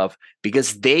 feeling love,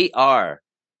 because they are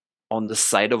on the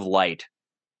side of light.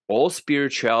 All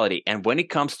spirituality, and when it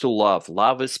comes to love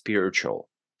is spiritual.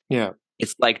 Yeah.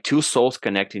 It's like 2 souls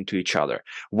connecting to each other.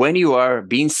 When you are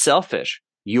being selfish,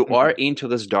 you are into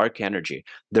this dark energy.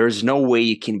 There's no way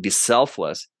you can be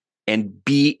selfless and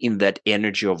be in that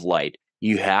energy of light.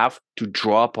 You have to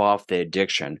drop off the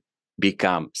addiction,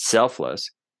 become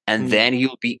selfless, and then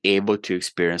you'll be able to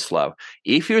experience love.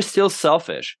 If you're still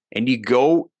selfish and you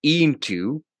go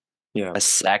into a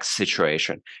sex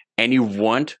situation and you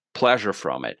want pleasure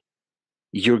from it,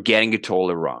 you're getting it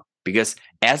totally wrong. Because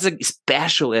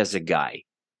especially as a guy,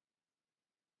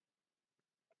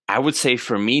 I would say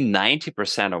for me,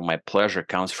 90% of my pleasure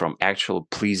comes from actually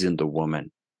pleasing the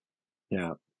woman.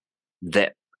 Yeah.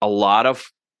 That a lot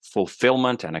of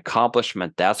fulfillment and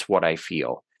accomplishment, that's what I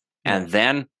feel. And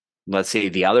then let's say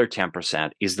the other 10%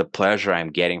 is the pleasure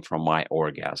I'm getting from my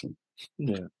orgasm.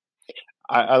 Yeah.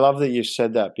 I love that you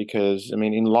said that, because I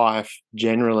mean, in life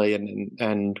generally,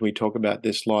 and we talk about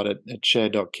this a lot at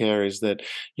share.care, is that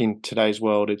in today's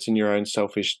world, it's in your own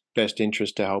selfish best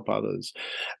interest to help others,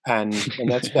 and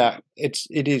that's about it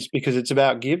is because it's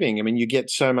about giving. I mean, you get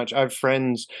so much. I have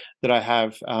friends that I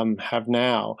have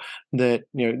now that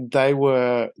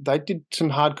they did some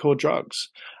hardcore drugs.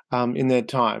 In their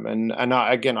time, and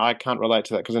I can't relate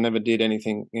to that because I never did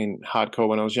anything in hardcore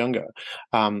when I was younger,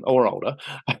 or older.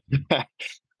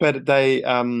 But they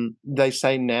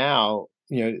say now,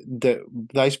 that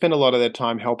they spend a lot of their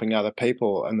time helping other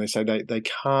people, and they say they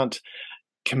can't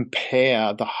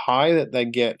compare the high that they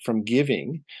get from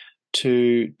giving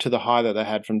to the high that they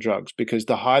had from drugs, because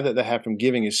the high that they have from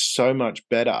giving is so much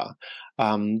better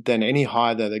than any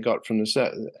high that they got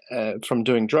from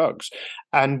doing drugs.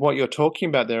 And what you're talking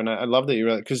about there, and I love that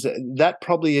you're, because that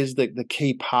probably is the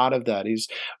key part of that is,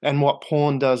 and what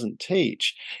porn doesn't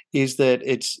teach is that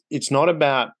it's not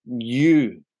about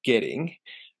you getting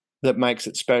that makes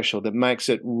it special, that makes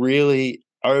it really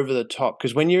over the top,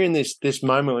 because when you're in this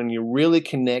moment when you're really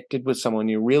connected with someone,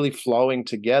 you're really flowing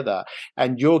together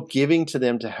and you're giving to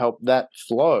them to help that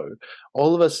flow,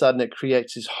 all of a sudden it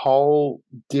creates this whole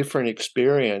different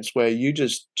experience where you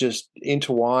just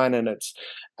intertwine, and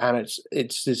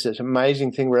it's this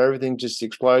amazing thing where everything just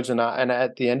explodes, and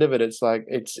at the end of it, it's like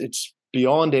it's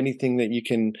beyond anything that you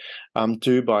can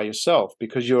do by yourself,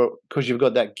 because you've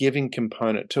got that giving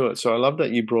component to it. So I love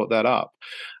that you brought that up,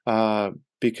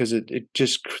 because it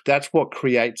just, that's what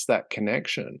creates that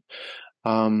connection.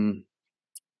 So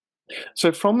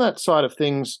from that side of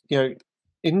things,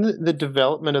 in the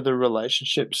development of the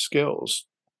relationship skills,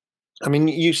 I mean,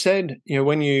 you said,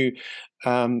 when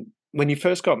you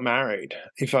first got married,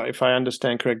 if I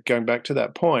understand correct, going back to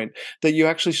that point, that you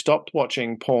actually stopped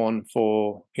watching porn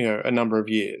for, a number of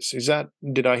years.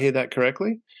 Did I hear that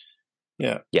correctly?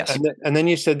 Yeah. Yes. And then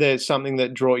you said there's something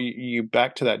that drew you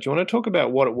back to that. Do you want to talk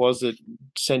about what it was that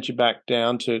sent you back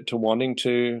down to wanting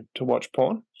to watch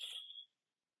porn?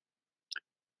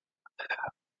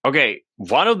 Okay,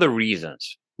 one of the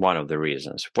reasons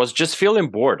was just feeling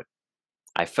bored.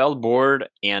 I felt bored,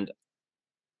 and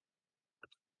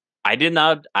I did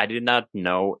not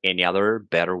know any other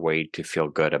better way to feel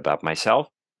good about myself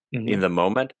in the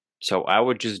moment. So I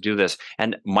would just do this.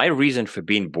 And my reason for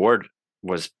being bored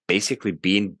was basically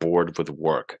being bored with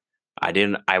work.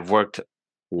 I worked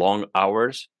long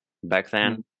hours back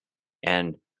then,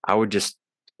 and I would just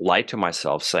lie to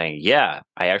myself saying, yeah,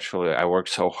 I worked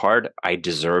so hard, I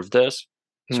deserve this,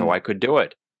 so I could do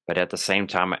it. But at the same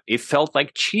time, it felt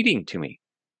like cheating to me.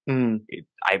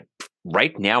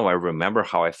 Right now I remember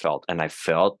how I felt, and I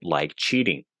felt like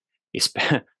cheating,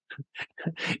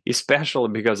 especially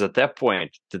because at that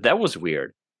point that was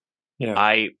weird. Yeah.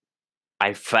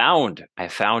 I found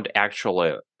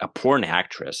actually a porn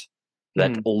actress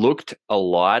that looked a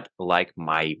lot like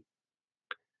my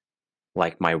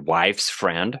wife's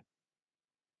friend,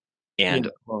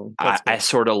 and I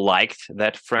sort of liked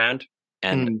that friend,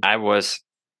 and I was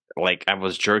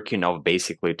jerking off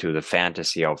basically to the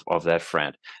fantasy of that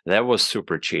friend. That was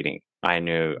super cheating. I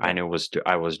knew I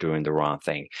was doing the wrong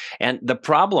thing. And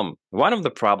one of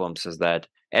the problems is that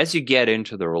as you get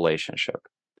into the relationship,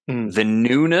 the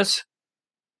newness,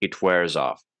 it wears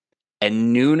off.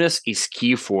 And newness is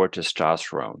key for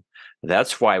testosterone.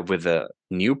 That's why with a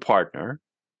new partner,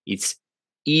 it's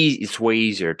way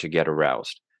easier to get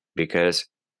aroused, because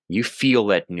you feel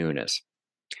that newness.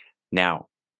 Now,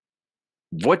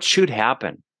 what should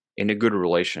happen in a good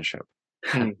relationship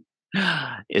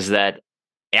is that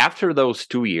after those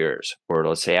 2 years, or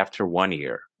let's say after 1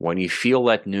 year, when you feel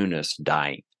that newness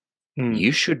dying,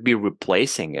 you should be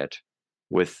replacing it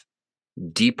with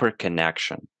deeper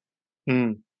connection,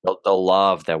 the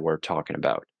love that we're talking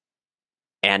about.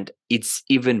 And it's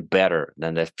even better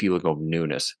than that feeling of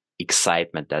newness,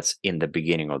 excitement that's in the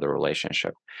beginning of the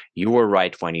relationship. You were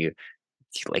right when you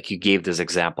gave these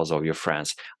examples of your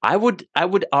friends. I would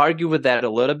argue with that a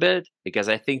little bit, because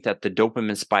I think that the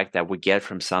dopamine spike that we get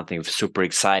from something super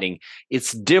exciting,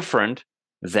 it's different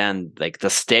than like the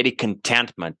steady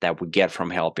contentment that we get from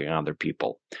helping other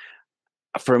people.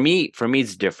 For me,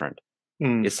 it's different.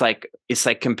 It's like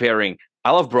comparing, I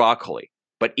love broccoli,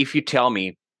 but if you tell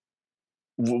me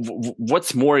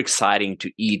what's more exciting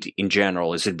to eat in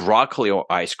general, is it broccoli or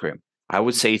ice cream? I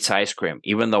would say it's ice cream,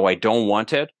 even though I don't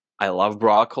want it. I love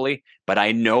broccoli, but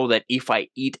I know that if I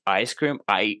eat ice cream,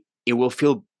 it will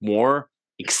feel more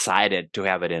excited to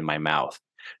have it in my mouth.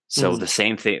 So the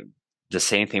same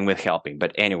thing with helping.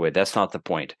 But anyway, that's not the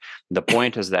point. The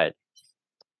point is that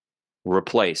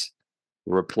replace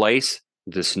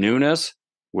this newness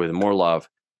with more love.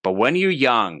 But when you're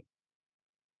young,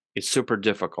 it's super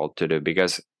difficult to do,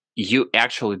 because you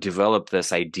actually develop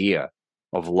this idea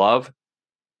of love,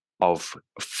 of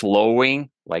flowing,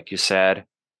 like you said,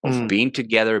 of being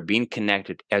together, being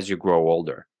connected as you grow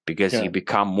older, because you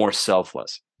become more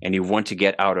selfless and you want to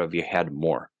get out of your head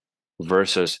more,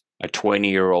 versus a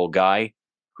 20-year-old guy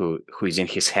who is in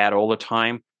his head all the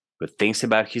time, who thinks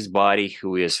about his body,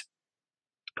 who is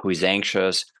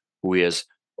anxious, who is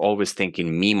always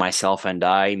thinking me, myself, and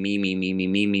I,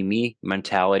 me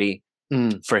mentality.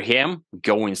 For him,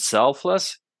 going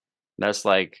selfless, that's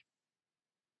like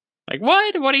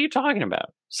what? What are you talking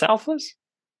about? Selfless?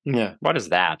 Yeah. What is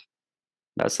that?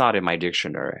 That's not in my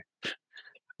dictionary.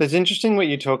 It's interesting what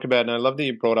you talk about, and I love that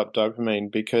you brought up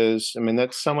dopamine, because I mean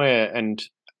that's somewhere, and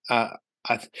a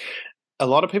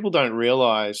lot of people don't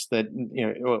realize that,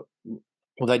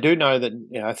 well, they do know that.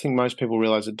 I think most people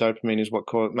realize that dopamine is what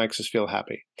makes us feel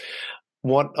happy.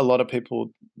 What a lot of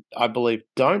people, I believe,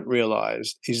 don't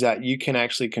realize is that you can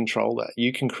actually control that.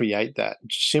 You can create that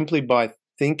simply by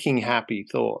thinking happy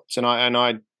thoughts. And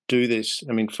I do this.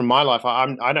 I mean, from my life,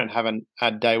 I don't have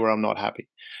a day where I'm not happy.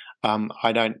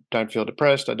 I don't feel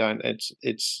depressed. I don't.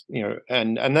 It's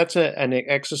and that's an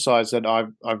exercise that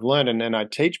I've learned, and then I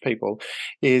teach people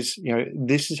is,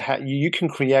 this is how you can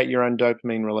create your own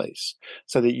dopamine release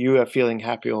so that you are feeling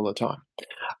happy all the time.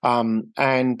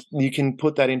 And you can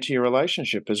put that into your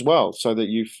relationship as well, so that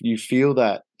you feel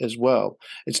that as well.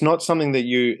 It's not something that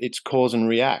it's cause and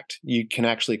react. You can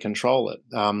actually control it.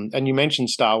 And you mentioned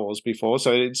Star Wars before,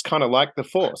 so it's kind of like the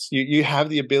Force. You have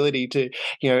the ability to,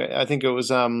 I think it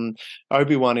was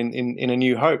Obi-Wan in A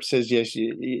New Hope says, yes,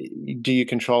 do you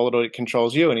control it or it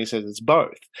controls you? And he says it's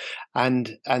both.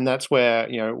 And that's where,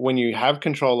 when you have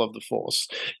control of the Force,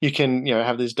 you can,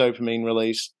 have this dopamine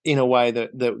release in a way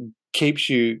that keeps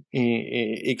you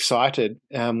excited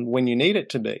when you need it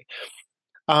to be.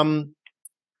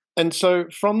 And so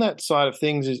from that side of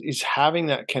things is having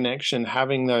that connection,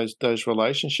 having those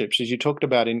relationships, as you talked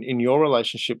about in your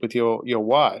relationship with your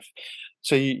wife.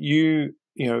 So you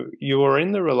were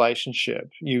in the relationship,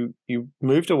 you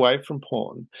moved away from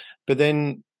porn, but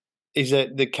then is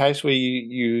that the case where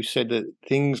you said that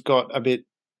things got a bit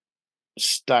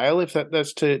stale, if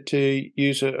that's to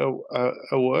use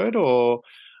a word, or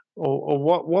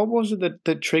what was it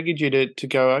that triggered you to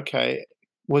go, okay,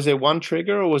 was there one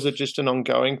trigger or was it just an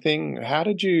ongoing thing? How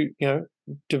did you,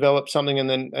 develop something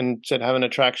and said have an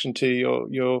attraction to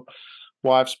your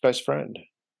wife's best friend?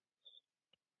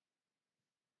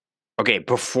 Okay,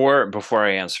 before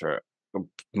I answer,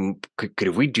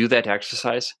 could we do that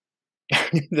exercise?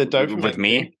 The dopamine with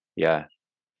me? thing? Yeah.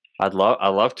 I'd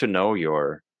love to know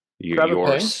your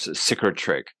secret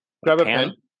trick. Grab a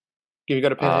pen. You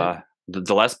got a pen?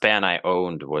 The last pen I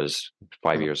owned was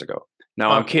 5 years ago. No,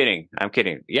 I'm kidding.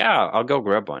 Yeah, I'll go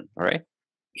grab one. All right.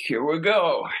 Here we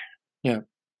go. Yeah.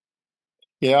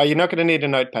 Yeah, you're not going to need a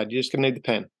notepad. You're just going to need the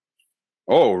pen.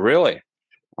 Oh, really?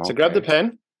 So grab the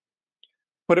pen.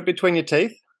 Put it between your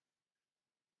teeth.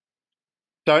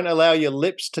 Don't allow your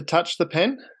lips to touch the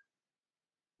pen.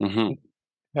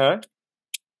 Mm-hmm. All right.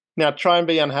 Now try and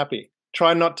be unhappy.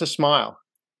 Try not to smile.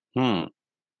 Okay.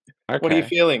 What are you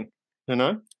feeling?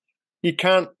 You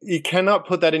cannot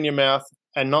put that in your mouth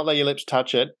and not let your lips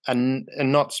touch it and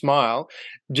not smile.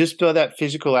 Just by that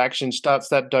physical action starts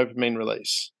that dopamine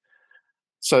release.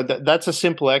 So that's a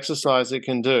simple exercise it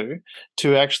can do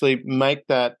to actually make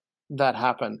that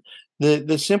happen.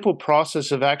 The simple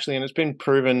process of actually, and it's been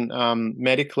proven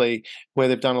medically, where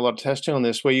they've done a lot of testing on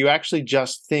this, where you actually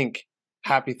just think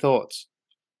happy thoughts,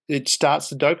 it starts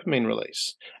the dopamine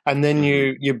release, and then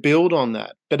you build on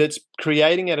that. But it's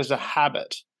creating it as a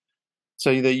habit,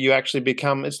 so that you actually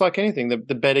become, it's like anything,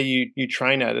 the better you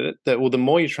train at it, the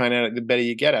more you train at it, the better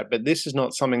you get at it. But this is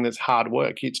not something that's hard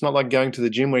work. It's not like going to the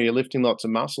gym where you're lifting lots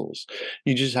of muscles.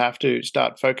 You just have to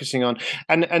start focusing on,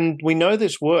 and we know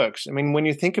this works. I mean, when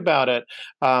you think about it,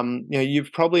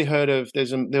 you've probably heard of,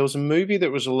 there was a movie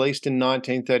that was released in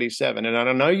 1937, and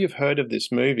I know you've heard of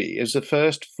this movie. It was the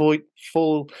first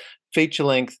full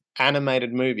feature-length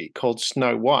animated movie called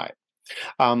Snow White.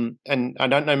 And I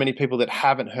don't know many people that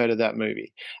haven't heard of that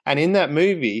movie. And in that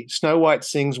movie, Snow White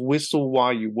sings "Whistle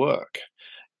While You Work."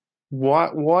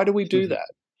 Why do we do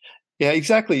that? Yeah,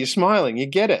 exactly. You're smiling. You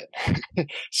get it.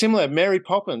 Similar, Mary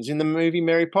Poppins, in the movie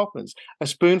Mary Poppins, a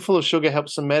spoonful of sugar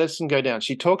helps the medicine go down.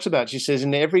 She says,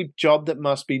 in every job that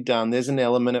must be done, there's an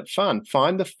element of fun.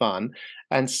 Find the fun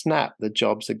and snap, the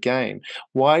job's a game.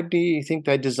 Why do you think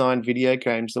they design video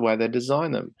games the way they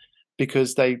design them?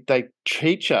 Because they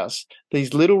teach us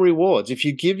these little rewards. If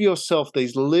you give yourself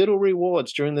these little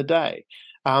rewards during the day,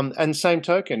 and same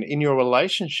token, in your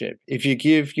relationship, if you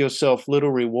give yourself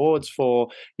little rewards for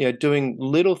doing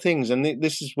little things, and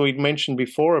this is, we mentioned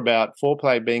before about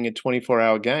foreplay being a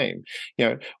 24-hour game.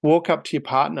 Walk up to your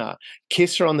partner,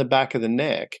 kiss her on the back of the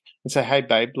neck, and say, "Hey,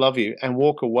 babe, love you," and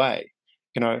walk away.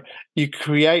 You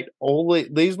create all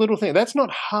these little things. That's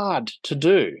not hard to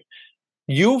do.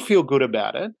 You'll feel good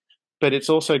about it, but it's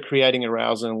also creating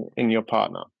arousal in your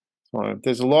partner. So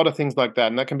there's a lot of things like that,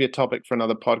 and that can be a topic for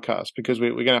another podcast, because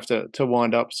we're going to have to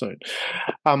wind up soon.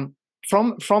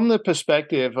 From the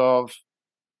perspective of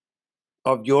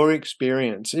your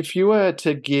experience, if you were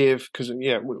to give, because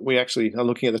we actually are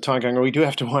looking at the time going, we do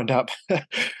have to wind up.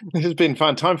 This has been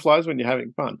fun. Time flies when you're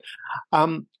having fun.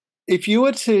 If you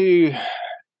were to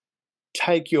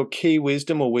take your key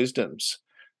wisdom or wisdoms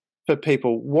for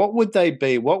people, what would they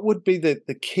be? What would be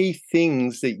the key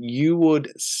things that you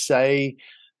would say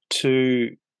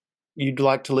you'd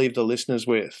like to leave the listeners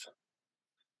with?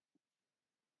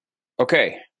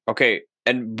 Okay.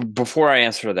 And before I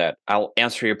answer that, I'll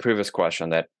answer your previous question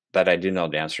that that I did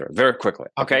not answer very quickly.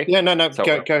 Okay. Yeah, no. So,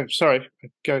 Go. Sorry.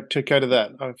 Go to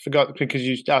that. I forgot because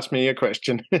you asked me a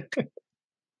question.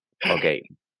 okay.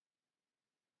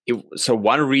 So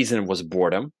one reason was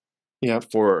boredom. Yeah.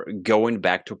 For going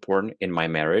back to porn in my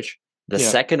marriage. The Yeah.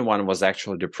 second one was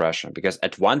actually depression, because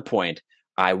at one point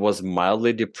I was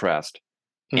mildly depressed,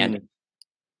 and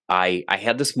I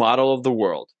had this model of the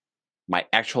world. My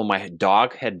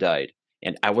dog had died,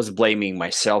 and I was blaming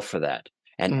myself for that.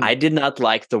 And I did not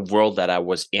like the world that I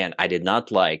was in. I did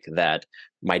not like that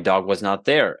my dog was not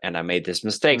there, and I made this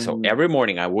mistake. So every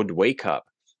morning I would wake up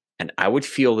and I would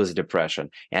feel this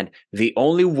depression. And the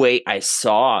only way I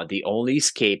saw, the only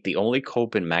escape, the only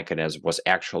coping mechanism was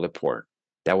actually porn.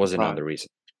 That was another reason.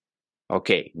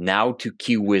 Okay, now to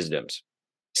key wisdoms.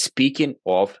 Speaking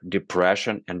of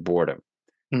depression and boredom,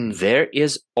 there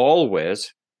is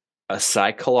always a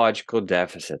psychological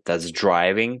deficit that's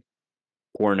driving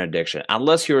porn addiction,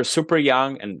 unless you're super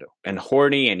young and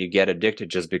horny and you get addicted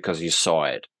just because you saw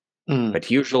it. But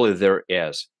usually there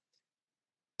is.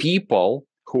 People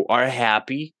who are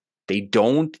happy, they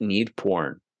don't need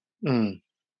porn,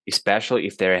 especially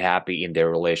if they're happy in their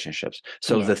relationships.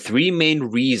 So the three main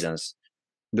reasons,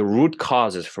 the root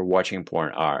causes for watching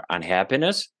porn are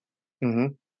unhappiness,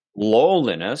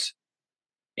 loneliness,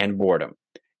 and boredom.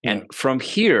 And from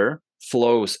here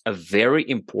flows a very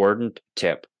important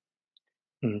tip.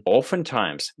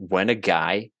 Oftentimes, when a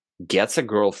guy gets a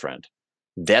girlfriend,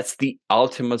 that's the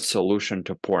ultimate solution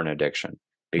to porn addiction.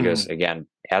 Because again,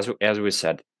 as we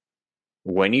said,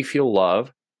 when you feel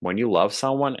love, when you love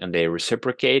someone and they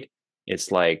reciprocate,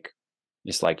 it's like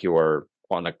you are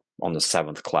on the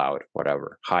seventh cloud,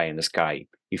 whatever, high in the sky.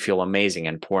 You feel amazing,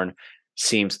 and porn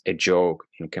seems a joke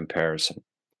in comparison.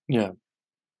 Yeah.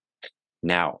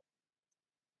 Now,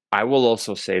 I will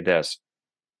also say this.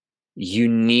 You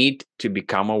need to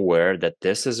become aware that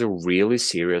this is a really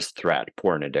serious threat,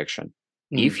 porn addiction.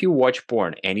 If you watch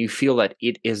porn and you feel that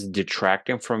it is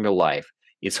detracting from your life,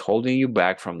 it's holding you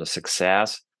back from the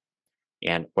success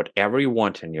and whatever you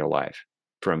want in your life.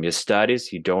 From your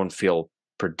studies, you don't feel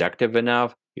productive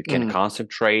enough, you can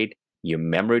concentrate, your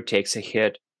memory takes a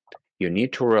hit. You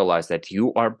need to realize that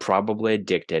you are probably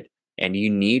addicted and you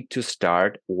need to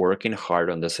start working hard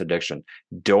on this addiction.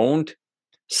 Don't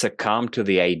succumb to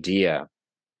the idea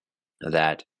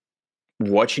that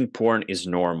watching porn is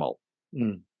normal.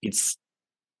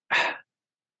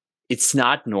 It's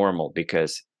not normal,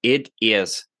 because it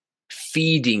is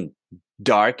feeding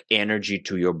dark energy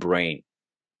to your brain.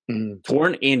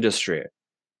 Porn industry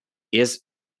is,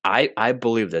 I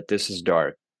believe that this is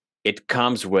dark. It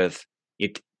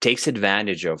takes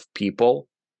advantage of people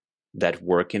that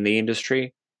work in the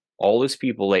industry. All these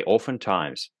people, they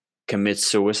oftentimes commit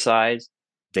suicide.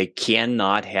 They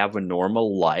cannot have a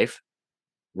normal life,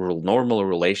 normal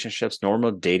relationships,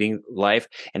 normal dating life.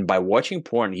 And by watching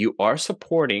porn, you are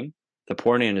supporting the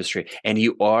porn industry, and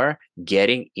you are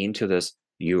getting into this.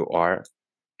 You are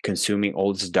consuming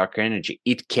all this dark energy.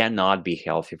 It cannot be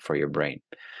healthy for your brain.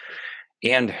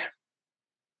 And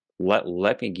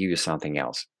let me give you something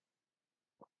else.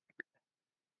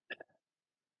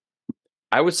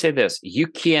 I would say this: you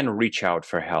can reach out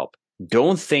for help.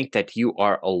 Don't think that you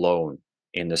are alone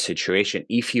in the situation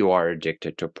if you are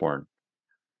addicted to porn.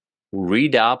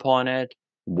 Read up on it.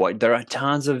 There are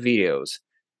tons of videos,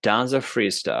 tons of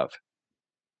free stuff,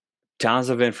 tons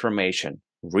of information.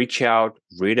 Reach out,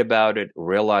 read about it,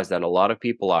 realize that a lot of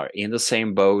people are in the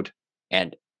same boat,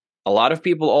 and a lot of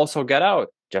people also get out,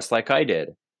 just like I did.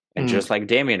 And just like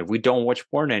Damien, we don't watch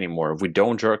porn anymore. We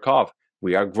don't jerk off.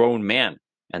 We are grown men.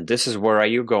 And this is where are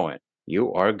you going?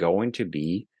 You are going to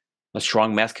be a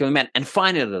strong masculine man. And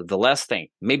finally, the last thing,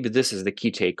 maybe this is the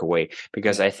key takeaway,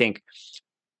 because I think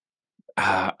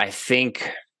that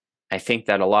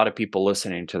a lot of people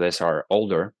listening to this are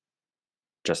older,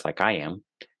 just like I am,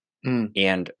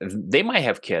 and they might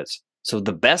have kids. So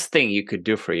the best thing you could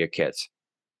do for your kids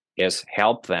is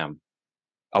help them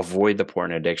avoid the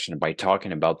porn addiction by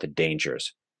talking about the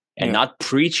dangers and not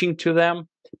preaching to them,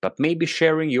 but maybe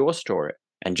sharing your story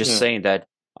and just saying that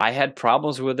I had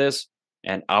problems with this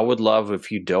and I would love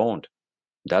if you don't.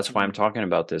 That's why I'm talking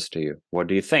about this to you. What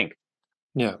do you think?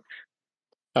 Yeah.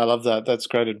 I love that. That's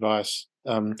great advice.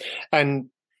 And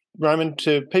Roman,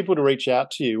 to people to reach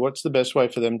out to you, what's the best way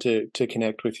for them to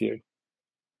connect with you?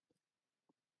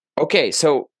 Okay,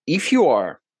 so if you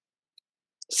are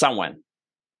someone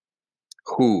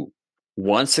who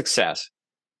wants success,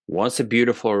 wants a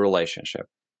beautiful relationship,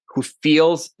 who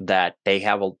feels that they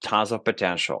have tons of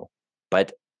potential,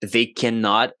 but they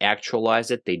cannot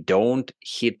actualize it, they don't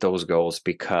hit those goals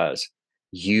because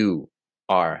you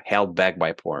are held back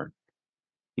by porn.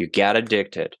 You get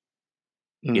addicted.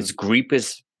 Its grip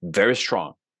is very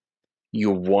strong. You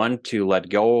want to let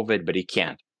go of it, but you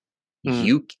can't.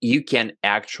 You can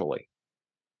actually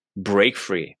break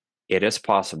free. It is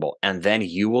possible. And then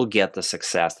you will get the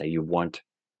success that you want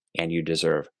and you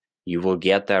deserve. You will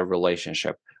get that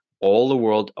relationship. All the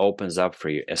world opens up for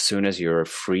you as soon as you're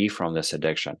free from this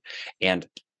addiction. And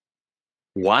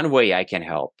one way I can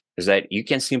help is that you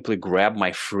can simply grab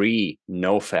my free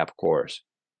No Fap course,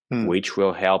 which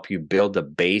will help you build the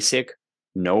basic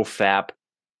No Fap,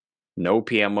 No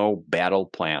PMO battle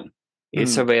plan.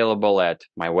 It's available at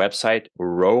my website,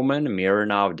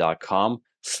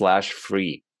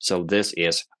 romanmironov.com/free. So this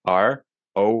is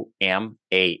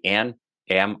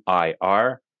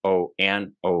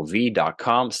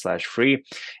ROMANMIRONOV.com/free.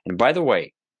 And by the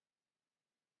way,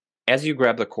 as you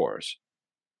grab the course,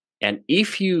 and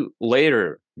if you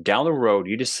later down the road,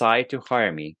 you decide to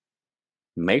hire me,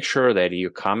 make sure that you're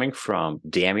coming from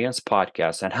Damian's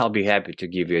podcast, and I'll be happy to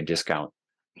give you a discount.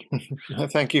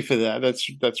 Thank you for that.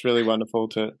 That's really wonderful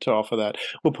to offer that.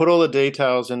 We'll put all the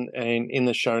details in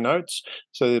the show notes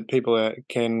so that people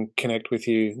can connect with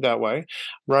you that way.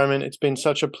 Roman, it's been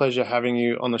such a pleasure having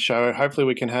you on the show. Hopefully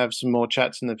we can have some more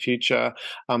chats in the future.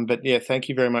 But yeah, thank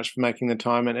you very much for making the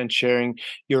time and sharing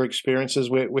your experiences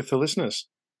with the listeners.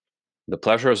 The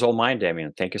pleasure is all mine,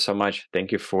 Damian. Thank you so much.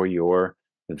 Thank you for your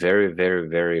very, very,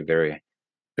 very, very,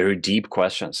 very deep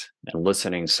questions and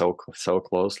listening so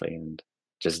closely and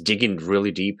just digging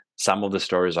really deep. Some of the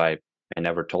stories I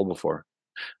never told before.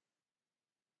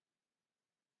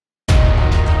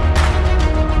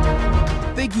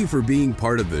 Thank you for being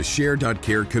part of the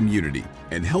eSHAIR.care community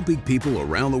and helping people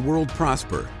around the world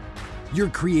prosper. You're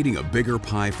creating a bigger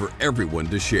pie for everyone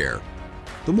to share.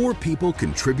 The more people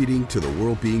contributing to the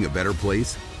world being a better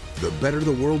place, the better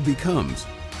the world becomes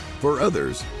for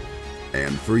others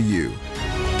and for you.